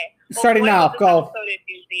 I'm Okay. starting boy, now. was this Go. episode a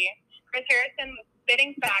doozy. Chris Harrison was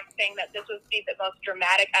spitting facts saying that this was the most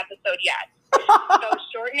dramatic episode yet. So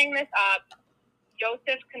shortening this up,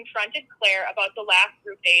 Joseph confronted Claire about the last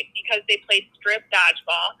group date because they played strip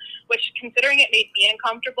dodgeball, which, considering it made me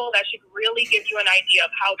uncomfortable, that should really give you an idea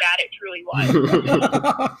of how bad it truly was.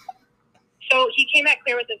 So he came at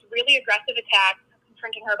Claire with this really aggressive attack,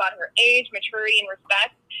 confronting her about her age, maturity, and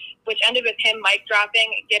respect, which ended with him mic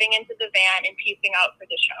dropping, getting into the van, and peacing out for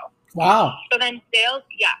the show. Wow. So then Dale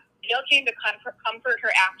came to comfort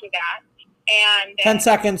her after that. And 10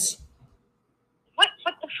 seconds. What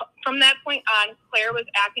the from that point on, Claire was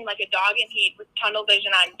acting like a dog in heat with tunnel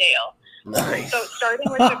vision on Dale. Nice. So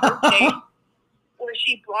starting with the first date, where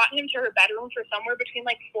she brought him to her bedroom for somewhere between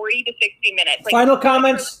 40 to 60 minutes. Final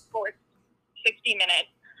comments. For 60 minutes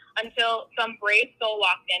until some brave soul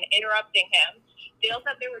walked in, interrupting him. Dale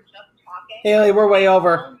said they were just talking. Haley, we're way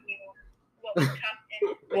over. What was kept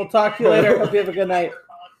in- We'll talk to you later. Hope you have a good night.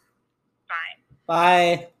 Fine.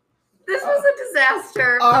 Bye. This was a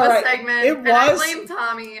disaster All of right. a segment. It And I was. blame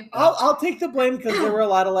Tommy. I'll take the blame because there were a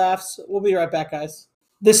lot of laughs. We'll be right back, guys.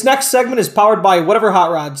 This next segment is powered by Whatever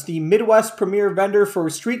Hot Rods, the Midwest premier vendor for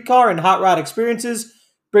streetcar and hot rod experiences,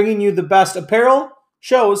 bringing you the best apparel,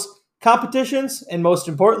 shows, competitions, and most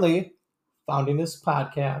importantly, founding this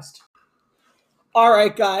podcast. All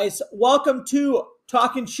right, guys, welcome to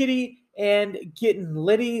Talking Shitty and Getting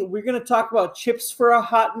Litty. We're going to talk about chips for a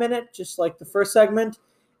hot minute, just like the first segment.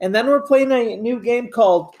 And then we're playing a new game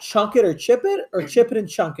called Chunk It or Chip It, or Chip It and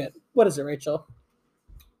Chunk It. What is it, Rachel?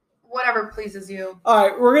 Whatever pleases you. All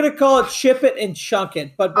right, we're going to call it Chip It and Chunk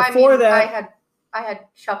It. But before that, I had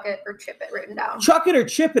Chuck It or Chip It written down. Chuck It or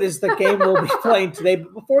Chip It is the game we'll be playing today.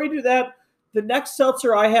 But before we do that, the next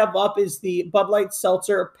seltzer I have up is the Bud Light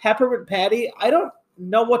Seltzer Peppermint Patty. I don't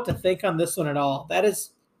know what to think on this one at all. That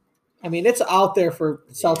is, I mean, it's out there for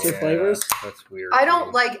seltzer flavors. That's weird. I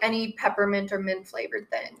don't like any peppermint or mint flavored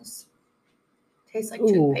things. Tastes like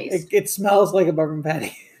Ooh, toothpaste. it smells like a peppermint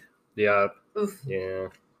patty. Yeah. Oof. Yeah.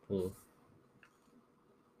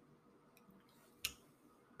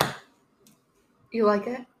 You like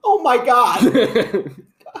it? Oh my god!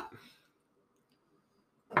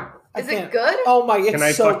 Is it good? Oh my! It's Can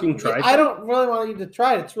I so, fucking try I don't really want you to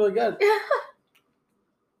try it. It's really good.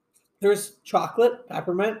 There's chocolate,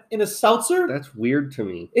 peppermint in a seltzer. That's weird to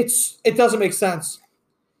me. It doesn't make sense.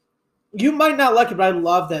 You might not like it, but I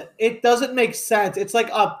love it. It doesn't make sense. It's like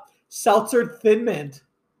a seltzer Thin Mint.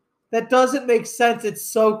 That doesn't make sense. It's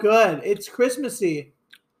so good. It's Christmassy.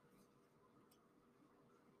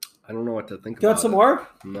 I don't know what to think Do you about want some it. more?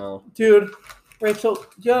 No. Dude, Rachel,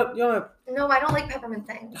 you want No, I don't like peppermint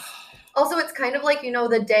things. Also, it's kind of like,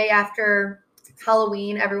 the day after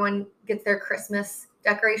Halloween, everyone gets their Christmas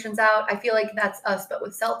decorations out. I feel like that's us, but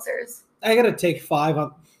with seltzers. I gotta take 5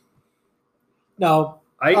 on. No.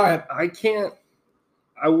 All right. I can't.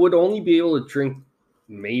 I would only be able to drink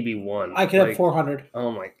maybe one. I can have 400.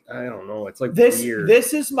 Oh my! I don't know. It's like This weird.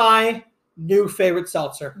 This is my new favorite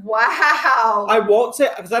seltzer. Wow. I won't say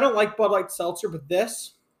because I don't like Bud Light seltzer, but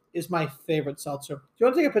this is my favorite seltzer. Do you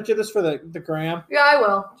want to take a picture of this for the gram? Yeah, I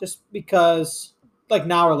will. Just because,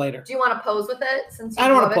 now or later. Do you want to pose with it since you I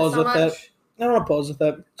don't love want to pose it so with much? it. I don't want to pose with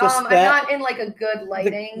it. Just I'm that. not in a good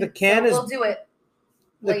lighting. The can so is- we'll do it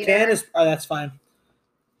The later. can is. Oh, that's fine.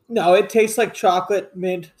 No, it tastes like chocolate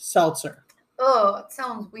mint seltzer. Oh, it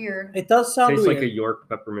sounds weird. It does sound Tastes weird. like a York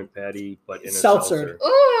peppermint patty, but in a Seltzer. seltzer.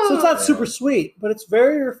 Ooh. So it's not Yeah. super sweet, but it's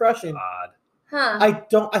very refreshing. Odd. Huh.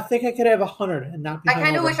 I think I could have 100 and not be I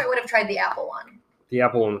kind of hungover. wish I would have tried the apple one. The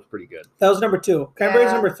apple one was pretty good. That was number 2. Cranberry's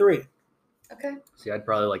Yeah. number 3. Okay. See, I'd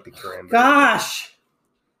probably like the cranberry. Gosh.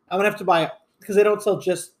 I'm going to have to buy it because they don't sell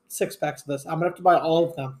just 6 packs of this. I'm going to have to buy all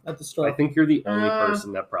of them at the store. I think you're the only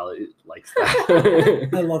person that probably likes that.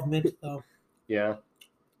 I love mint, though. Yeah.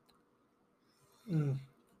 Mm.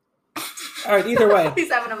 All right, either way.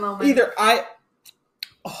 He's having a moment.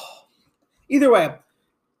 Either way,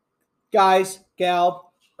 guys,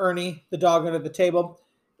 gal, Ernie, the dog under the table.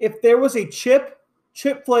 If there was a chip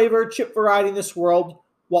flavor, chip variety in this world,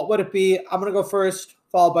 what would it be? I'm gonna go first,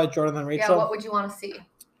 followed by Jordan and Rachel. Yeah, what would you want to see?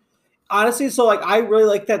 Honestly, so like I really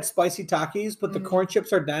like that spicy Takis, but the Mhm. corn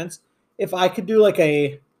chips are dense. If I could do like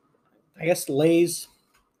I guess Lay's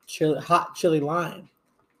hot chili lime.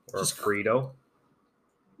 Or Just- Frito.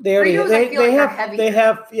 They already Fritos, I they, feel they like, are have heavier. they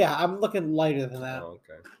have yeah. I'm looking lighter than that. Oh,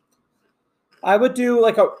 okay. I would do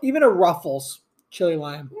like even a Ruffles chili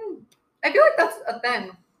lime. I feel like that's a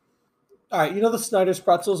thing. All right, you know the Snyder's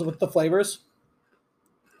pretzels with the flavors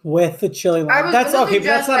with the chili I lime. was That's gonna okay, but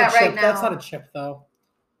that's suggest not a that chip. right That's now. not a chip though.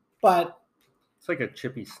 But It's like a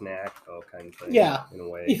chippy snack, though, kind of thing. Yeah. In a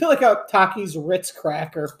way. you feel like a Takis Ritz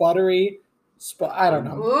cracker, buttery. I don't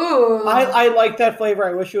know. Ooh. I like that flavor.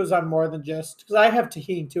 I wish it was on more than just because I have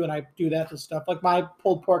tahini too, and I do that to stuff. Like my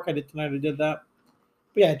pulled pork I did tonight, I did that.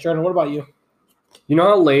 But yeah, Jordan, what about you? You know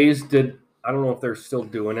how Lay's did? I don't know if they're still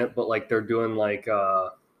doing it, but like they're doing like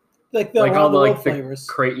Like the like around all the the world like flavors.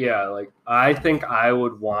 yeah, like I think I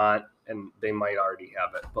would want, and they might already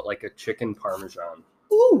have it, but like a chicken parmesan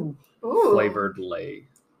Ooh, Ooh. flavored Lay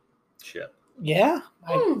chip. yeah,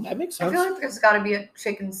 Hmm. that makes I sense. feel like there's got to be a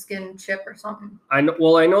chicken skin chip or something. I know.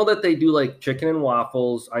 Well, I know that they do like chicken and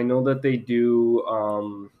waffles. I know that they do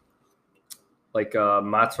like a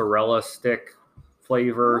mozzarella stick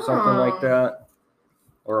flavor or something like Oh. that,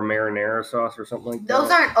 or a marinara sauce or something like that.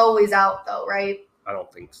 Those aren't always out though, right? I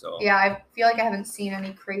don't think so. Yeah, I feel like I haven't seen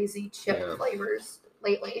any crazy chip Yeah. flavors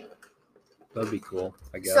lately. That'd be cool.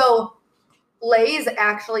 I guess. So, Lay's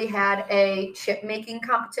actually had a chip making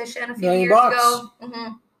competition a few $1 million years ago.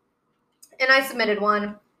 And I submitted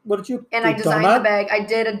one, What did you? and do, I designed donut? the bag. I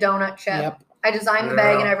did a donut chip. Yep. I designed the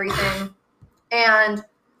bag and Yeah. everything. And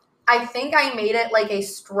I think I made it like a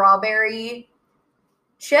strawberry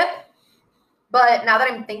chip. But now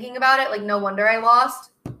that I'm thinking about it, like no wonder I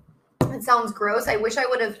lost. It sounds gross. I wish I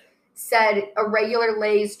would have said a regular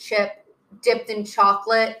Lay's chip dipped in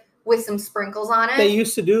chocolate with some sprinkles on it. They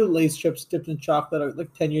used to do Lay's chips dipped in chocolate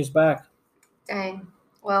like 10 years back. Dang.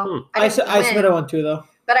 Well, Hmm. I didn't I win, submitted one too though.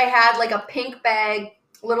 but I had like a pink bag,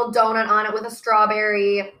 little donut on it with a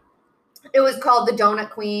strawberry. It was called the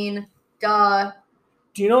Donut Queen. Duh.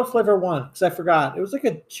 Do you know what flavor won? Because I forgot. It was like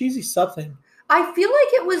a cheesy something. I feel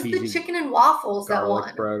like it was the Cheesy chicken and waffles that garlic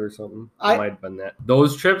won. bread or something. I- It might have been that.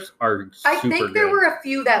 Those chips are I super think there good. were a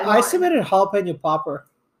few that won. I submitted jalapeno popper.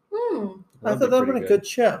 Hmm. I That'd thought be that would have pretty been a good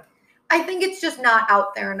chip. I think it's just not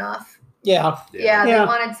out there enough. Yeah. Yeah, Yeah. they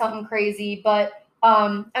wanted something crazy, but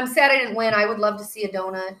I'm sad I didn't win. I would love to see a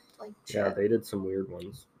donut like Yeah, chip. they did some weird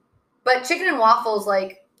ones. But chicken and waffles,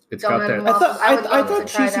 like It's Donut got and that. I thought I would I love thought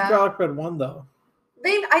to try cheesy that. garlic bread won though.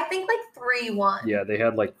 I think like 3 won. Yeah, they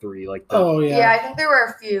had like 3, like the Oh Yeah, yeah. I think there were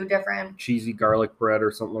a few different. cheesy garlic bread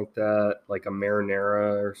or something like that, like a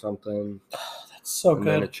marinara or something, That's so and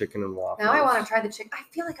then a good. chicken and waffles. Now I want to try the chicken. I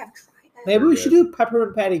feel like I've tried it. Maybe we They're should do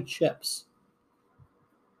peppermint patty chips.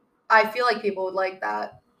 I feel like people would like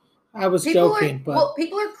that. I was People joking, are but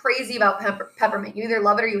people are crazy about peppermint. You either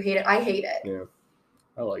love it or you hate it. I hate it. Yeah,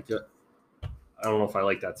 I like it. I don't know if I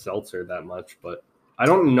like that seltzer that much, but I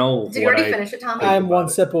don't know. Did you already finish it, Tommy? I'm about one it.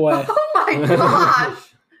 sip away. Oh my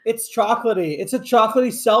gosh! It's chocolatey. It's a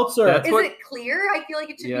chocolatey seltzer. That's Is what- it clear? I feel like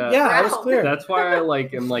it should Yeah. be. Yeah, I was brown. clear. That's why I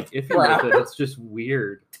like am like iffy with it. It's just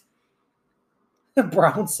weird.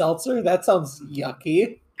 Brown seltzer? That sounds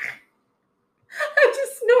yucky. I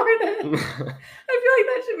just snorted. I feel like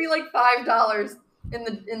that should be like $5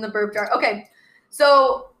 in the burp jar. Okay,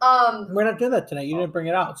 so We're not doing that tonight. You didn't bring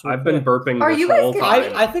it out. So we're I've been good. burping Are this you guys whole kidding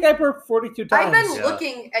time. me? I think I burped 42 times. I've been Yeah.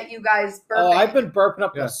 looking at you guys burping. Oh, I've been burping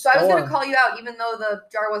up Yeah. a So I was storm. gonna call you out even though the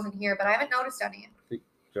jar wasn't here, but I haven't noticed any.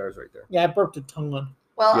 Jar's right there. Yeah, I burped a ton.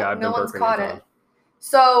 Well, Yeah, I've no been one's burping caught a it. ton.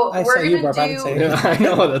 So I we're saw you gonna burp, I didn't say do. it. Yeah, I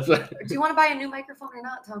know that's right. Do you want to buy a new microphone or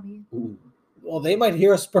not, Tommy? Ooh. Well, they might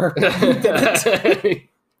hear us burp.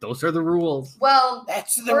 Those are the rules. Well,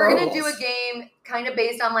 That's the we're rules. gonna do a game kind of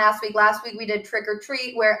based on last week. Last week we did trick or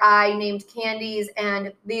treat, where I named candies,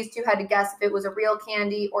 and these two had to guess if it was a real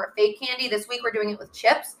candy or a fake candy. This week we're doing it with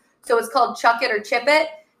chips, so it's called Chuck It or Chip It.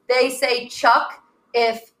 They say Chuck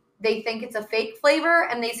if they think it's a fake flavor,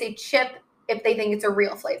 and they say Chip if they think it's a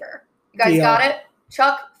real flavor. You guys Deal. got it?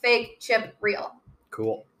 Chuck, fake, chip, real.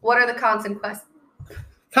 Cool. What are the consequences?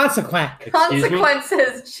 Consequent. Excuse me?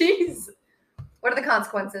 Consequences. Jeez. What are the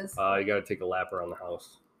consequences? You got to take a lap around the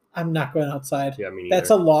house. I'm not going outside. Yeah, me neither. That's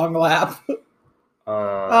a long lap.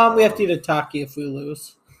 We have to eat a Taki if we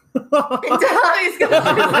lose. He's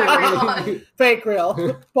gonna lose everyone. Fake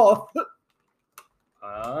real. Both.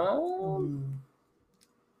 I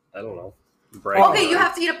don't know. Okay, Okay, you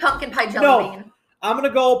have to eat a pumpkin pie jelly No. bean. I'm gonna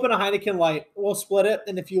go open a Heineken Light. We'll split it,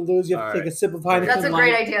 and if you lose, you have to All take a right. sip of Heineken That's a Light.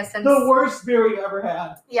 great idea since The worst beer we've ever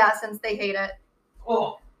had. yeah, since they hate it.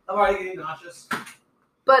 Oh, I'm already getting nauseous.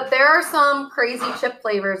 But there are some crazy chip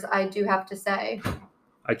flavors, I do have to say.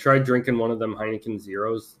 I tried drinking one of them Heineken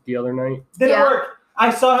Zeros the other night. Didn't Yeah. work.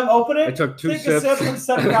 I saw him open it. I took 2 take a sips sip and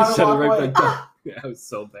set it down and set it walk right away. back down. Yeah, it was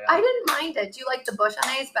so bad. I didn't mind it. Do you like the Bush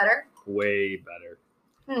Mayonnaise better? Way better.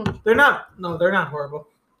 They're not. No, they're not horrible.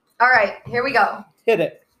 All right, here we go. Hit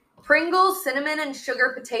it. Pringles cinnamon and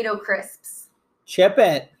sugar potato crisps. Chip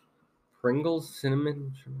it. Pringles,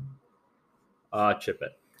 cinnamon. Chip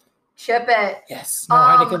it. Chip it. Yes. No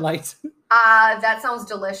Um, Heineken Light. That sounds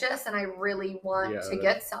delicious, and I really want Yeah, to that-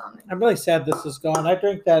 get some. I'm really sad this is gone. I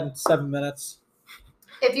drank that in 7 minutes.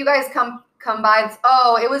 If you guys come by,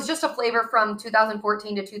 oh, it was just a flavor from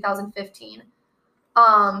 2014 to 2015.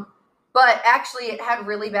 But actually, it had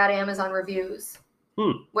really bad Amazon reviews,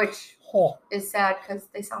 which Oh, is sad because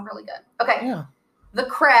they sound really good. Okay, yeah. the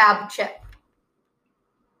crab chip.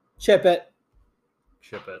 Chip it.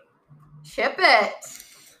 Chip it. Chip it.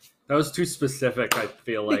 That was too specific, I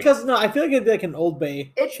feel like. Because no, I feel like it'd be like an Old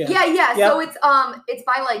Bay. It's chip. yeah. Yep. So it's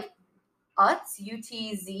by like Utz,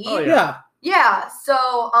 UTZ. Oh, Yeah. Yeah,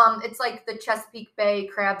 so it's like the Chesapeake Bay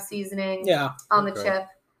crab seasoning Yeah. on the Okay. chip.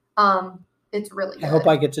 It's really good. I hope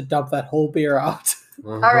I get to dump that whole beer out.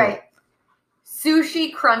 All right.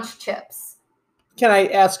 Sushi crunch chips. Can I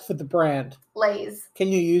ask for the brand? Lay's. Can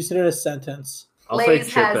you use it in a sentence? I'll say Lay's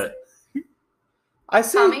chip has- it. I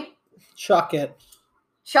say Tommy? chuck it.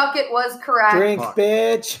 Chuck it was correct. Drink, Fuck.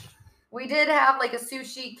 bitch. We did have like a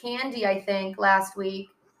sushi candy, I think, last week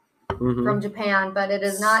Mhm. from Japan, but it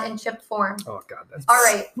is not in chip form. Oh, God. That's All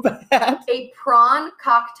right. Bad. A prawn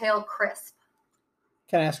cocktail crisp.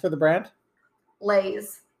 Can I ask for the brand?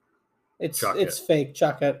 Lay's. It's Chuck it's it. fake.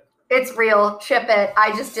 Chuck it. It's real. Chip it.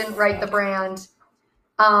 I just didn't write the brand.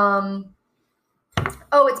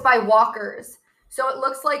 Oh, it's by Walker's. So it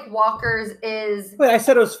looks like Walker's is Wait, I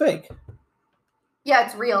said it was fake. yeah,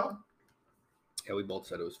 it's real. Yeah, we both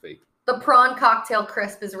said it was fake. The prawn cocktail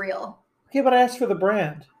crisp is real. Okay, but I asked for the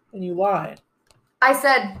brand and you lied. I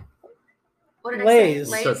said what did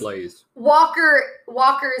Lay's. I You say? said Lay's.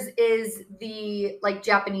 Walker's is the like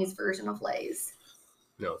Japanese version of Lay's.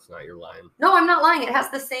 No, it's not. You're lying. No, I'm not lying. It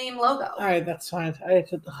has the same logo. All right, that's fine. I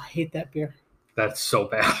hate that beer. That's so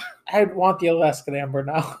bad. I want the Alaskan Amber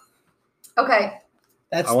now. Okay.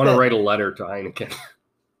 That's I want to the- write a letter to Heineken.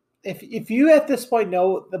 If you at this point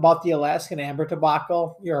know about the Alaskan Amber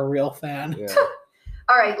debacle, you're a real fan. Yeah,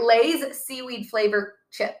 All right. Lay's seaweed flavor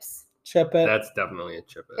chips. Chip it. that's definitely a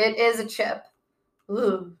chip it. It is a chip.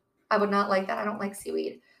 Ooh, I would not like that. I don't like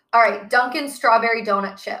seaweed. All right. Dunkin' strawberry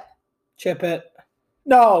donut chip. Chip it.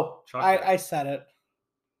 No, Chuck it. I said it.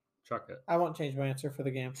 Chuck it. I won't change my answer for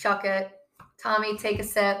the game. Chuck it. Tommy, take a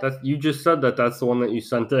sip. You just said that. That's the one that you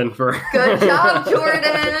sent in for. Good job,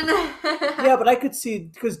 Jordan. Yeah, but I could see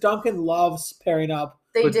because Duncan loves pairing up.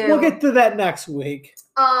 They But do. We'll get to that next week.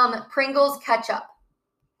 Pringles ketchup.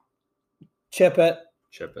 Chip it.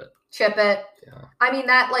 Chip it. Chip it. Yeah. I mean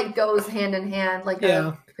that like goes hand in hand, like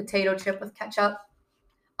Yeah. a potato chip with ketchup.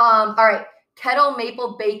 All right. Kettle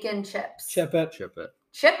maple bacon chips. Chip it. Chip it.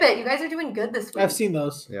 Chip it. You guys are doing good this week. I've seen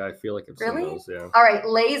those. Yeah, I feel like I've Really? seen those. Yeah. All right.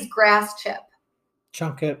 Lay's grass chip.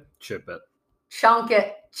 Chunk it. Chip it. Chunk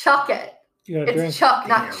it. Chuck it. You gotta It's drink. chuck,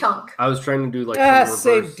 not Damn. chunk. I was trying to do like some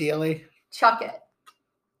Same reverse. dealy. Chuck it.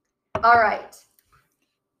 All right.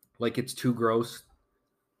 Like it's too gross.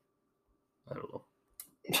 I don't know.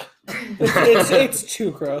 It's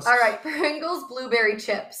too gross. All right. Pringles blueberry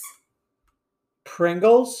chips.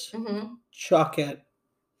 Pringles. Mm-hmm. Chuck it.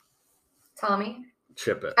 Tommy.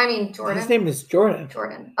 Chip it. I mean Jordan. His name is Jordan.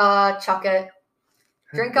 Jordan. Chuck it.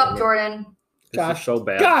 Drink up, Jordan. This Gosh. is so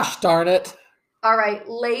bad. Gosh darn it. All right.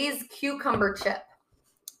 Lay's cucumber chip.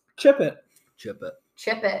 Chip it. Chip it.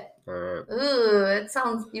 Chip it. All right. Ooh, it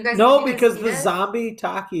sounds. You guys. No, you guys because eat the it? zombie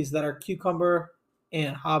Takis that are cucumber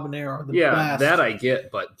and habanero are the Yeah, best. that I get,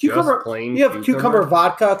 but Cucumber. just plain You have cucumber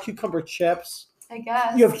vodka, cucumber chips. I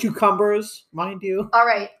guess. You have cucumbers, mind you. All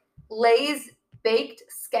right. Lay's baked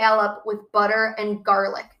scallop with butter and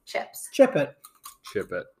garlic chips. Chip it.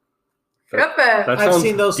 Chip it. Chip it. That I've sounds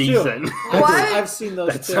seen those too. decent. What? I've seen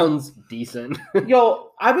those That too. sounds decent.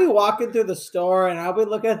 Yo, I'll be walking through the store and I'll be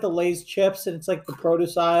looking at the Lay's chips and it's like the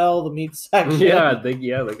produce aisle, the meat section. yeah, they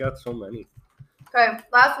got so many. Okay,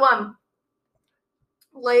 last one.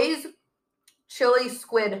 Lay's chili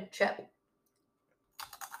squid chip.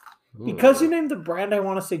 Ooh. Because you named the brand, I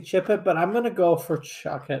want to say Chip It, but I'm gonna go for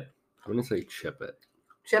Chuck It. I'm gonna say chip it.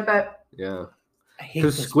 Chip it. Yeah, I hate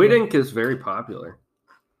because this Squid beer. Ink is very popular.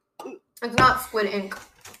 It's not squid ink.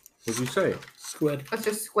 What'd you say? Squid. It's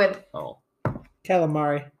just squid. Oh.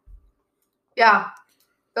 Calamari. Yeah.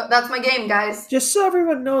 That's my game, guys. Just so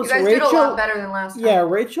everyone knows, You guys Rachel. did a lot better than last time. Yeah,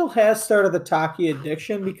 Rachel has started the Taki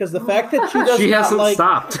addiction because the fact that she doesn't She hasn't like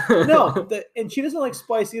stopped. and she doesn't like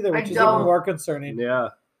spice either, which is even don't. more concerning. Yeah.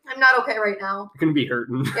 I'm not okay right now. You're going to be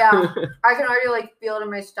hurting. Yeah. I can already like feel it in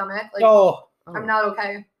my stomach. Like Oh, I'm not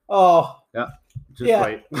okay. Just yeah.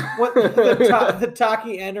 wait. what the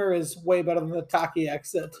Taki enter is way better than the Taki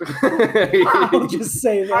exit. I'll just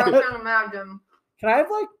say I that. can imagine. Can I have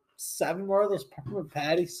like 7 more of those peppermint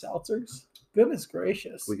patty seltzers? Goodness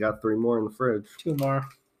gracious. We got 3 more in the fridge. 2 more.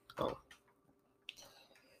 Oh.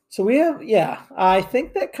 So we have, I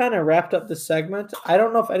think that kind of wrapped up the segment. I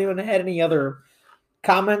don't know if anyone had any other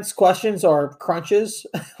comments, questions, or crunches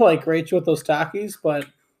like Rachel with those Takis, but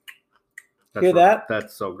hear that?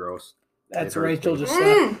 That's so gross. That's It hurts Rachel me. just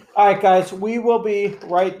said. All right, guys, we will be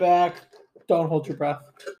right back. Don't hold your breath.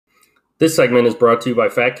 This segment is brought to you by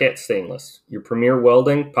Fat Cat Stainless, your premier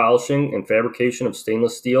welding, polishing, and fabrication of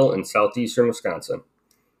stainless steel in southeastern Wisconsin.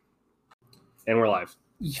 And we're live.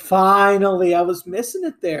 Finally, I was missing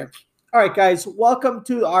it there. All right, guys, welcome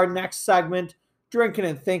to our next segment, Drinking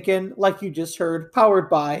and Thinking, like you just heard, powered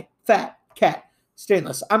by Fat Cat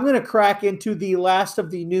Stainless. I'm going to crack into the last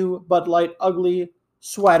of the new Bud Light Ugly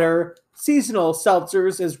Sweater seasonal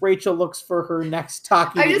seltzers as Rachel looks for her next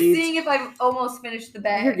Taki I'm to just eat. seeing if I've almost finished the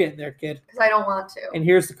bag. You're getting there, kid. Because I don't want to. And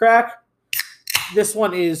here's the crack. This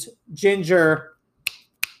one is Ginger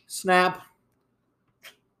Snap.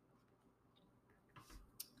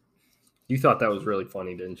 You thought that was really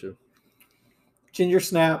funny, didn't you? Ginger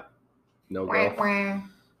Snap. No Wah, go.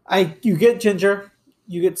 wah. You get ginger.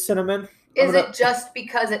 You get cinnamon. Is it just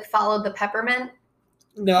because it followed the peppermint?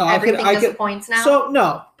 No, Everything I could. disappoints now? So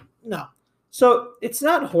no. So it's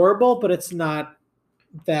not horrible, but it's not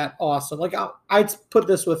that awesome. Like I'd put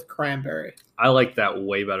this with cranberry. I like that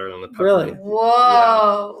way better than the Really? peppermint.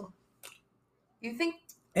 Whoa. You think?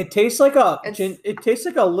 It tastes like It's- it tastes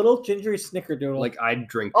like a little gingery snickerdoodle. Like, I'd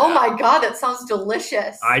drink that. Oh my god, that sounds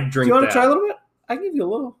delicious. I'd do drink you want that. to try a little bit? I can give you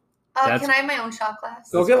a little. That's- Can I have my own shot glass?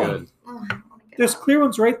 Go That's get good. one. Oh, I don't wanna get There's out. clear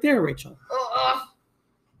ones right there, Rachel. Ugh.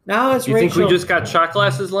 Now it's You Rachel. think we just got shot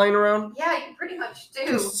glasses lying around? Yeah, you pretty much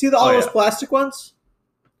do. See all Oh, those yeah. plastic ones?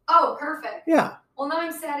 Oh, perfect. Yeah. Well, now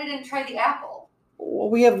I'm sad I didn't try the apple. Well,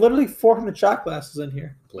 we have literally 400 shot glasses in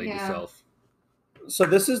here. Played Yeah. yourself. So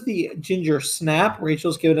this is the ginger snap.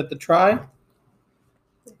 Rachel's giving it the try.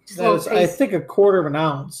 Just a That little is, I taste. think, a quarter of an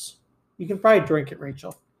ounce. You can probably drink it,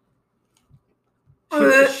 Rachel.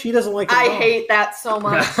 She doesn't like it. I at all. hate that so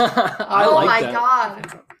much. I Oh like my that.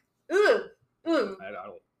 god. Ugh. Ugh. I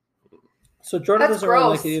don't. So Jordan That's doesn't really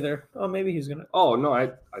like gross. it either. Oh, maybe he's gonna. Oh no,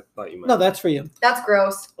 I thought you meant. No, that's for you. That's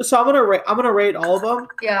gross. So I'm gonna rate all of them.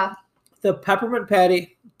 Yeah, The peppermint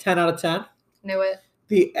patty, 10 out of 10. knew it.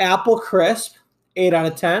 The apple crisp, 8 out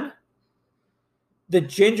of 10. The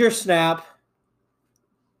ginger snap,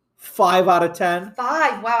 5 out of 10.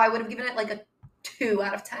 5. Wow, I would have given it like a 2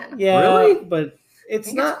 out of 10. Yeah, Really? but I it's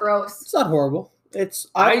think not. it's gross. It's not horrible. It's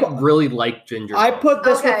I really like ginger. I though. put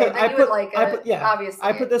this Okay, with. then I you put. would like I it, put. Yeah. obviously.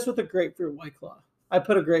 I put this with a grapefruit White Claw. I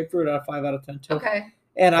put a grapefruit at a 5 out of 10 too. Okay.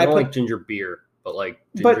 And I I don't put. like ginger beer, but like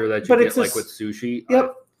But- ginger that you but get it's a like s- with sushi.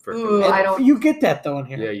 Yep. I freaking Ooh, love. I and don't- You get that though in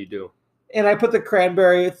here. Yeah, you do. And I put the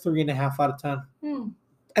cranberry 3.5 out of 10. Hmm.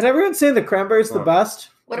 And everyone's saying the cranberry's the Oh. best.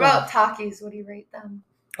 What about Takis? What do you rate them?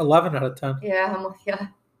 11 out of 10? Yeah, I'm with you.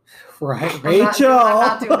 Right, I'm Rachel.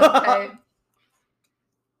 not doing okay.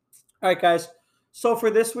 All right, guys. So for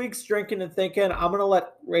this week's Drinking and Thinking, I'm going to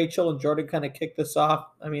let Rachel and Jordan kind of kick this off.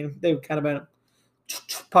 I mean, they've kind of been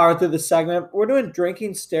powering through the segment. We're doing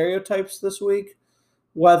drinking stereotypes this week,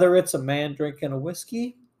 whether it's a man drinking a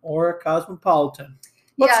whiskey or a cosmopolitan.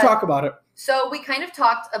 Let's Yeah. talk about it. So we kind of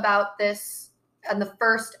talked about this in the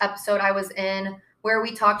first episode I was in, where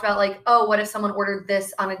we talked about like, oh, what if someone ordered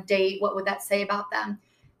this on a date? What would that say about them?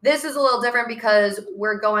 This is a little different because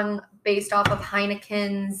we're going based off of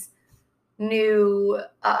Heineken's new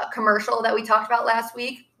commercial that we talked about last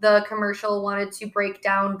week. The commercial wanted to break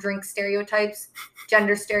down drink stereotypes,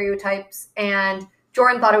 gender stereotypes, and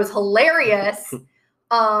Jordan thought it was hilarious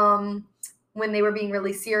when they were being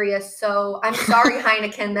really serious. So I'm sorry,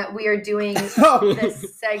 Heineken, that we are doing this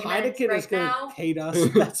segment Heineken right is going now. to hate us.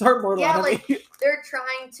 That's our mortal Yeah, enemy. They're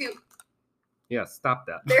trying to. Yeah, stop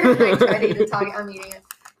that. They're trying to talk. I'm eating it.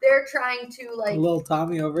 They're trying to like. Little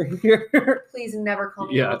Tommy over here. Please never call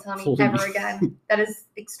me Yeah, Little Tommy please. ever again. That is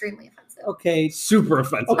extremely offensive. Okay. Super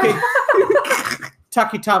offensive. Okay.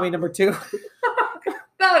 Taki Tommy number 2.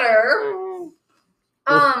 Better.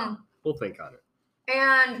 We'll think on it.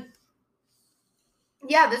 And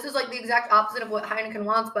yeah, this is like the exact opposite of what Heineken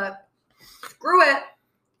wants, but Screw it.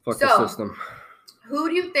 Fuck So- the system. Who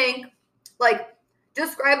do you think, like,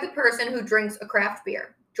 describe the person who drinks a craft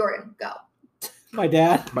beer? Jordan, go. My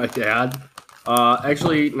dad. My dad.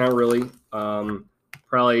 Actually, not really.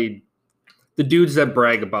 Probably the dudes that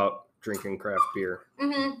brag about drinking craft beer.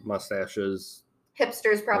 Mm-hmm. Mustaches,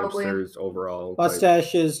 Hipsters, probably. hipsters overall.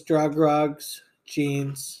 Mustaches, drug rugs,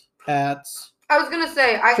 jeans, hats. I was going to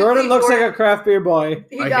say, I can Jordan see looks like a craft beer boy.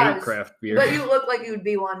 He I does. hate craft beer. But you look like you would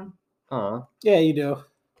be one. Aw, Yeah, you do.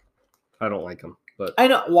 I don't like them. But I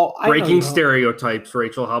know. Well, I know breaking you don't. stereotypes,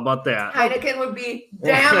 Rachel. How about that? Heineken would be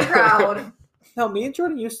damn proud. No, me and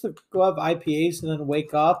Jordan used to go have IPAs and then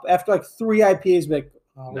wake up after like 3 IPAs, be like,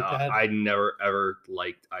 oh, No, we're dead. I never ever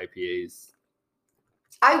liked IPAs.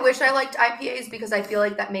 I wish I liked IPAs because I feel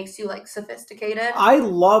like that makes you like sophisticated. I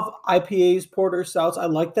love IPAs, porter stouts. I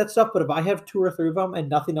like that stuff, but if I have 2 or 3 of them and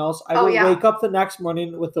nothing else, I Oh, will yeah. wake up the next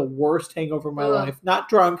morning with the worst hangover of my Ugh. life. Not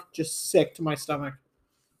drunk, just sick to my stomach.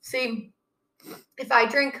 See, if I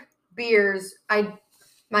drink beers,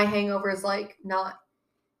 my hangover is like not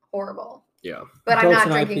horrible. Yeah. But I'm Until not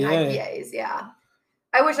it's an drinking IPA. IPAs. Yeah,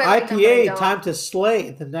 I wish I liked them, but I IPA, don't. time to slay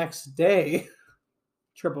the next day.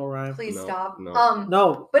 Triple rhyme. Please No, stop. no.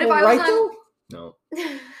 No. But if well, I was right on- No.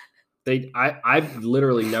 I've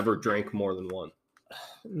literally never drank more than one.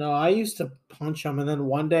 No, I used to punch them, and then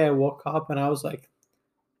one day I woke up and I was like,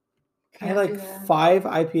 I had Can't like do that. 5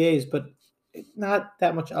 IPAs, but not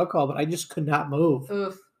that much alcohol, but I just could not move.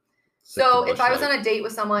 Oof. Sick So to if I was Busch on Light. a date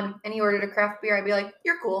with someone and he ordered a craft beer, I'd be like,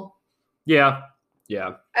 "You're cool. Yeah.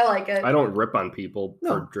 I like it. I don't rip on people No.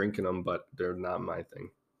 for drinking them, but they're not my thing.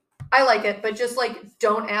 I like it, but just like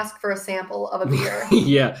don't ask for a sample of a beer.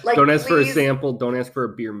 Yeah. Like, don't ask for a please- sample. Don't ask for a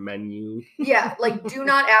beer menu. Yeah, like do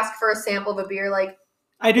not ask for a sample of a beer. Like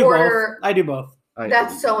I do Order- both. I do both.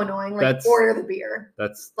 that's so annoying. Like That's- order the beer.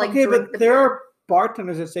 That's Like okay, drink but the there beer. are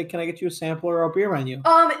bartenders that say, "Can I get you a sample or a beer menu?"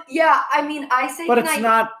 Yeah. I mean, I say, But can it's I?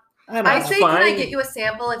 not. I don't I know. say, can I fine. get you a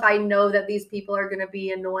sample if I know that these people are going to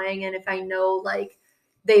be annoying and if I know like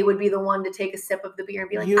they would be the one to take a sip of the beer and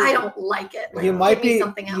be like, You- I don't like it. Like, you might give me be.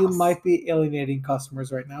 something else. You might be alienating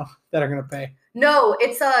customers right now that are going to pay. No,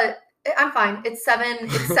 I'm fine. It's 7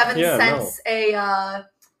 Yeah, cents a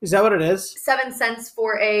Is that what it is? 7 cents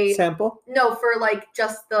for a Sample. no for like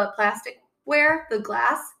just the plasticware, the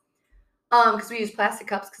glass. Because we use plastic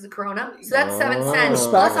cups because of Corona. So that's 7 cents Oh.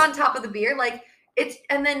 plus on top of the beer. Like it's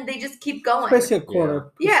and then they just keep going. Basically a quarter.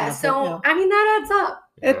 per Yeah, sample, so I mean that adds up.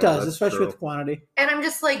 it Yeah, does, that's especially true. with quantity. And I'm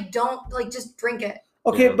just like, don't like just drink it.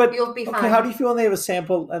 Okay, Yeah. but You'll be fine. okay, how do you feel when they have a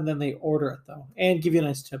sample and then they order it though, and give you a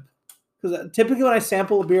nice tip? Because typically when I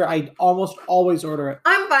sample a beer, I almost always order it.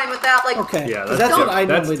 I'm fine with that. Like Okay, Yeah, 'cause that's, that's what I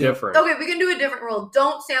that's normally do. different. okay, we can do a different rule.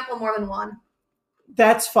 Don't sample more than one.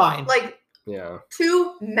 That's fine. Like Yeah.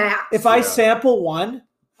 2 max. If I Yeah. sample one,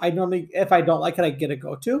 I normally, if I don't like it, I get a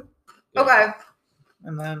go-to, Okay,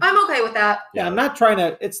 and then I'm okay with that. yeah, I'm not trying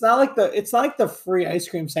to. It's not like the free ice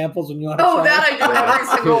cream samples when you want to. Oh, try that I it. do every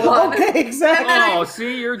single one. Okay, exactly. And then Oh,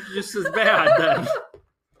 see, you're just as bad then.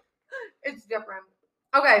 It's different.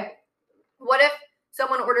 Okay, what if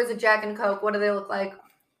someone orders a Jack and Coke? What do they look like?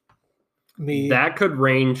 Me, That could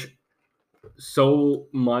range so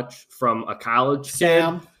much from a college kid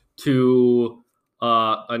Sam. to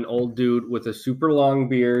an old dude with a super long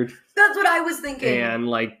beard That's what I was thinking. and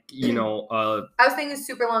like I was thinking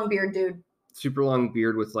super long beard dude, super long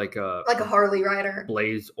beard with like a Harley rider.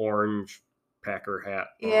 blaze orange Packer hat.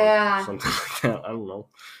 on, Yeah. something like that. I don't know.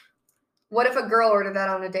 What if a girl ordered that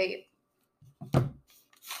on a date?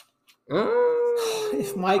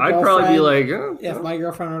 If my I'd probably be girlfriend- like, oh, if my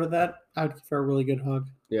girlfriend ordered that, I would give her a really good hug.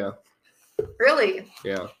 yeah, Really?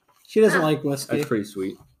 yeah, She doesn't Huh. like whiskey. that's pretty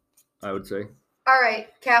sweet. I would say All right,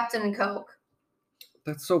 Captain and Coke.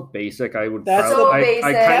 that's so basic. I would. That's so I basic.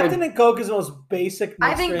 kind Captain of, and Coke is the most basic. I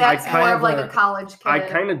mixed think drink that's more of like a ever. college kid. I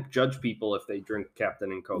kind of judge people if they drink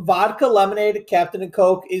Captain and Coke. Vodka lemonade, Captain and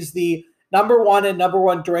Coke is the number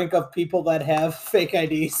one drink of people that have fake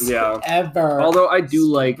IDs. Yeah. Ever. Although I do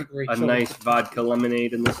like Stupid a Rachel. nice vodka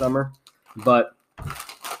lemonade in the summer, but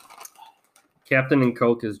Captain and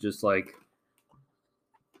Coke is just like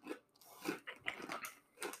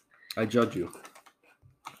I judge you.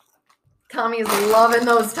 Tommy's loving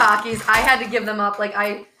those Takis. I had to give them up. Like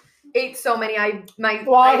I ate so many.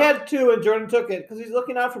 Well, I had 2 and Jordan took it because he's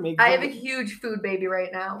looking out for me. I have a huge food baby right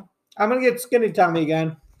now. I'm gonna get skinny Tommy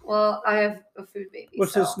again. Well, I have a food baby.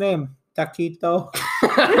 What's so. his name? Taquito.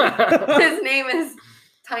 His name is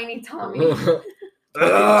Tiny Tommy. His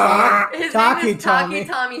Taki name is Tommy. Taki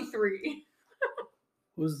Tommy 3.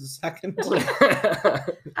 Who's the second? Who's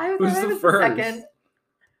I the was first? second.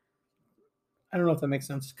 I don't know if that makes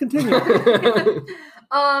sense. Continue.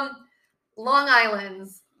 Long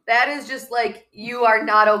Island's. That is just like you are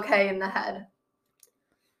not okay in the head.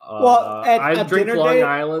 Well, at I a drink dinner Long date-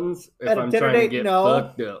 Island's if at a I'm dinner trying to date, get no.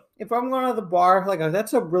 fucked up. If I'm going to the bar, like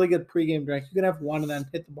that's a really good pregame drink. You can have one and then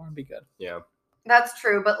hit the bar and be good. Yeah, That's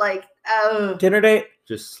true, but like, oh. Dinner date,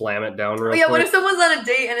 just slam it down real Yeah, what quick. if someone's on a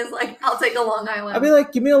date and is like, I'll take a Long Island? I'd be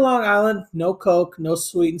like, give me a Long Island, no Coke, no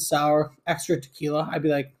sweet and sour, extra tequila. I'd be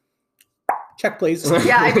like, check please.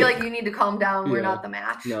 yeah, I'd be like, you need to calm down. We're Yeah. not the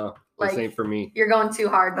match. No, Like, this ain't for me. You're going too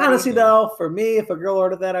hard, buddy. Honestly though, for me, if a girl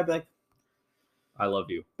ordered that, I'd be like, I love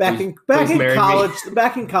you. back Please in marry me.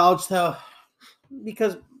 college though,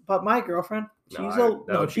 because but my girlfriend,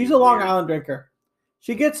 No, she's be a Long weird. Island drinker.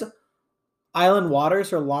 She gets Island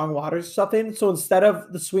Waters or Long Waters or something. So instead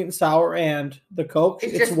of the sweet and sour and the Coke,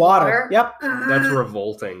 It's it's just water. water? Yep, That's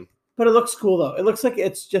revolting. but it looks cool though. It looks like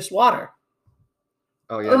it's just water.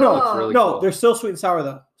 Oh yeah, Oh, no, that's really no, cool. they're still sweet and sour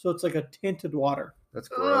though. So it's like a tinted water. That's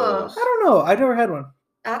Ugh. gross. I don't know. I never had one.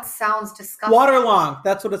 That sounds disgusting. Water Long.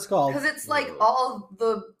 That's what it's called. Because it's like Ugh. all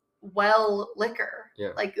the well liquor. Yeah.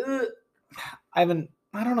 Like, ugh, I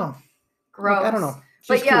don't know. gross. Like, I don't know. It's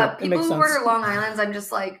But just yeah, cool. It people makes who sense. order Long Islands, I'm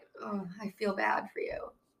just like, oh, I feel bad for you.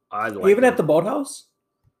 I like Even them. at the boathouse.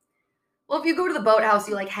 Well, if you go to the boathouse,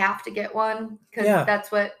 you like have to get one because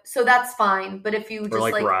Yeah. so that's fine. But if you or just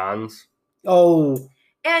like Ron's. Oh,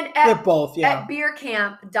 and they're at, both. Yeah. at beer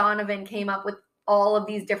camp, Donovan came up with all of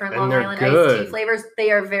these different And Long they're Island iced good. tea flavors.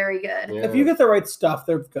 They are very good. Yeah. If you get the right stuff,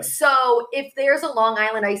 they're good. So if there's a Long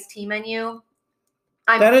Island iced tea menu,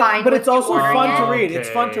 I'm That is- fine. but with it's also you ordering fun to it. read. It's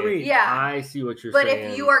fun to Okay. read. Yeah. I see what you're But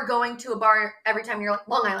saying. if you are going to a bar every time you're like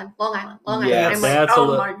Long Island, Long Island, Long Yeah, Island, I'm like, that's a oh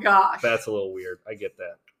li- my gosh. that's a little weird. I get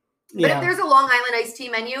that. But if Yeah. there's a Long Island iced tea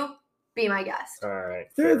menu, be my guest. All right.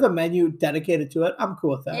 If there's fair. a menu dedicated to it, I'm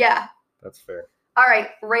cool with that. Yeah. That's fair. All right.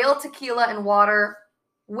 Rail tequila and water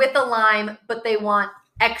with a lime, but they want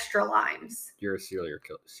extra limes. You're a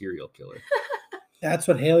serial killer. That's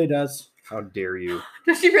what Haley does. How dare you?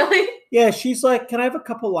 Does she really? Yeah, she's like, can I have a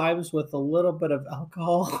couple limes with a little bit of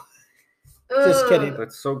alcohol? Just Ugh. kidding.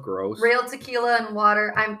 That's so gross. Rail tequila and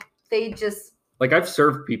water. They just. Like I've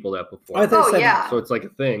served people that before. I think Oh said yeah. So it's like a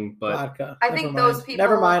thing, but vodka. I Never think mind. those people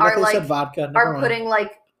Never mind. I are think I said like- vodka. Never Are mind. putting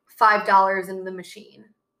like $5 in the machine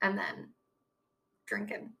and then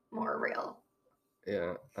drinking more real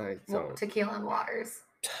yeah, I don't. tequila and waters.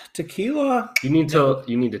 tequila. You need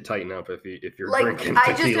to tighten up if you're Like drinking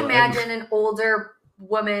I tequila. just imagine an older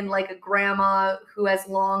woman, like a grandma who has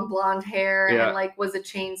long blonde hair Yeah. and like was a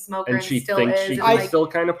chain smoker and and she still thinks is. she and, can like, still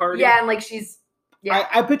kind of party. yeah, and like she's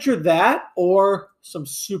I picture that or some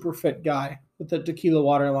super fit guy with the tequila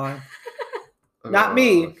water line. Not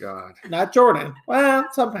me. Oh God. Not Jordan. Well,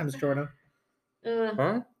 sometimes Jordan. Ugh.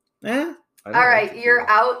 Huh? Eh? I don't All like right, you're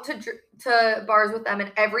tequila. out to bars with them,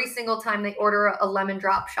 and every single time they order a lemon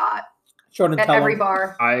drop shot Jordan, at tell every him.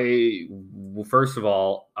 bar. Well, first of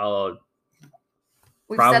all, I'll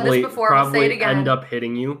We've said probably this before. We'll say it again. end up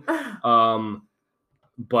hitting you.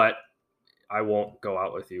 But I won't go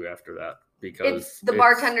out with you after that because It's the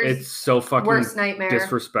bartender's It's so fucking Worst nightmare.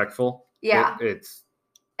 disrespectful. Yeah. It's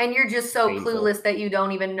And you're just so painful. clueless that you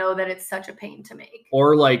don't even know that it's such a pain to make.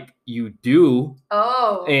 or like you do,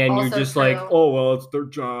 Oh, and you're also just true. like, oh well, it's their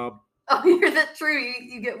job. Oh, you're that true.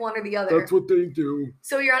 You get one or the other. That's what they do.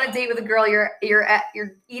 So you're on a date with a girl. You're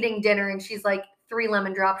eating dinner, and she's like 3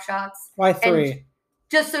 lemon drop shots, Why 3?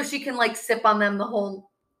 just so she can like sip on them the whole.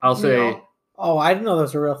 I'll say, meal. Oh, I didn't know that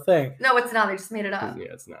was a real thing. No, it's not. I just made it up. yeah,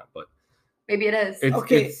 it's not, but Maybe it is. it's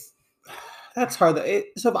Okay. It's, That's hard though.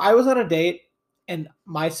 So if I was on a date and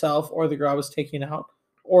myself or the girl I was taking out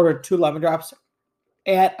ordered 2 lemon drops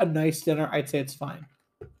at a nice dinner, I'd say it's fine.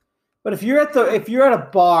 But if you're at a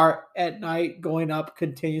bar at night going up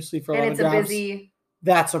continuously for and lemon it's a drops, busy.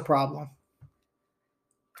 that's a problem.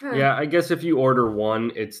 yeah, I guess if you order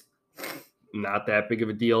one, it's not that big of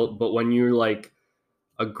a deal. But when you're like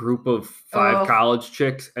a group of 5 Oh. college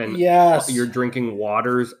chicks and Yes. you're drinking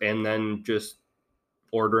waters and then just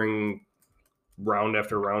ordering round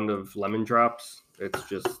after round of lemon drops, it's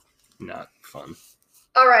just not fun.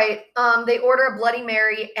 All right. They order a Bloody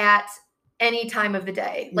Mary at any time of the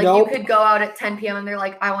day. Like Nope. you could go out at 10 p.m. and they're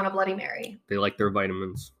like, I want a Bloody Mary. They like their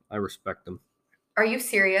vitamins. I respect them. Are you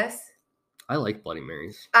serious? I like Bloody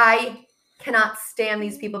Marys. I cannot stand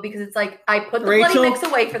these people because it's like I put the Rachel? Bloody Mix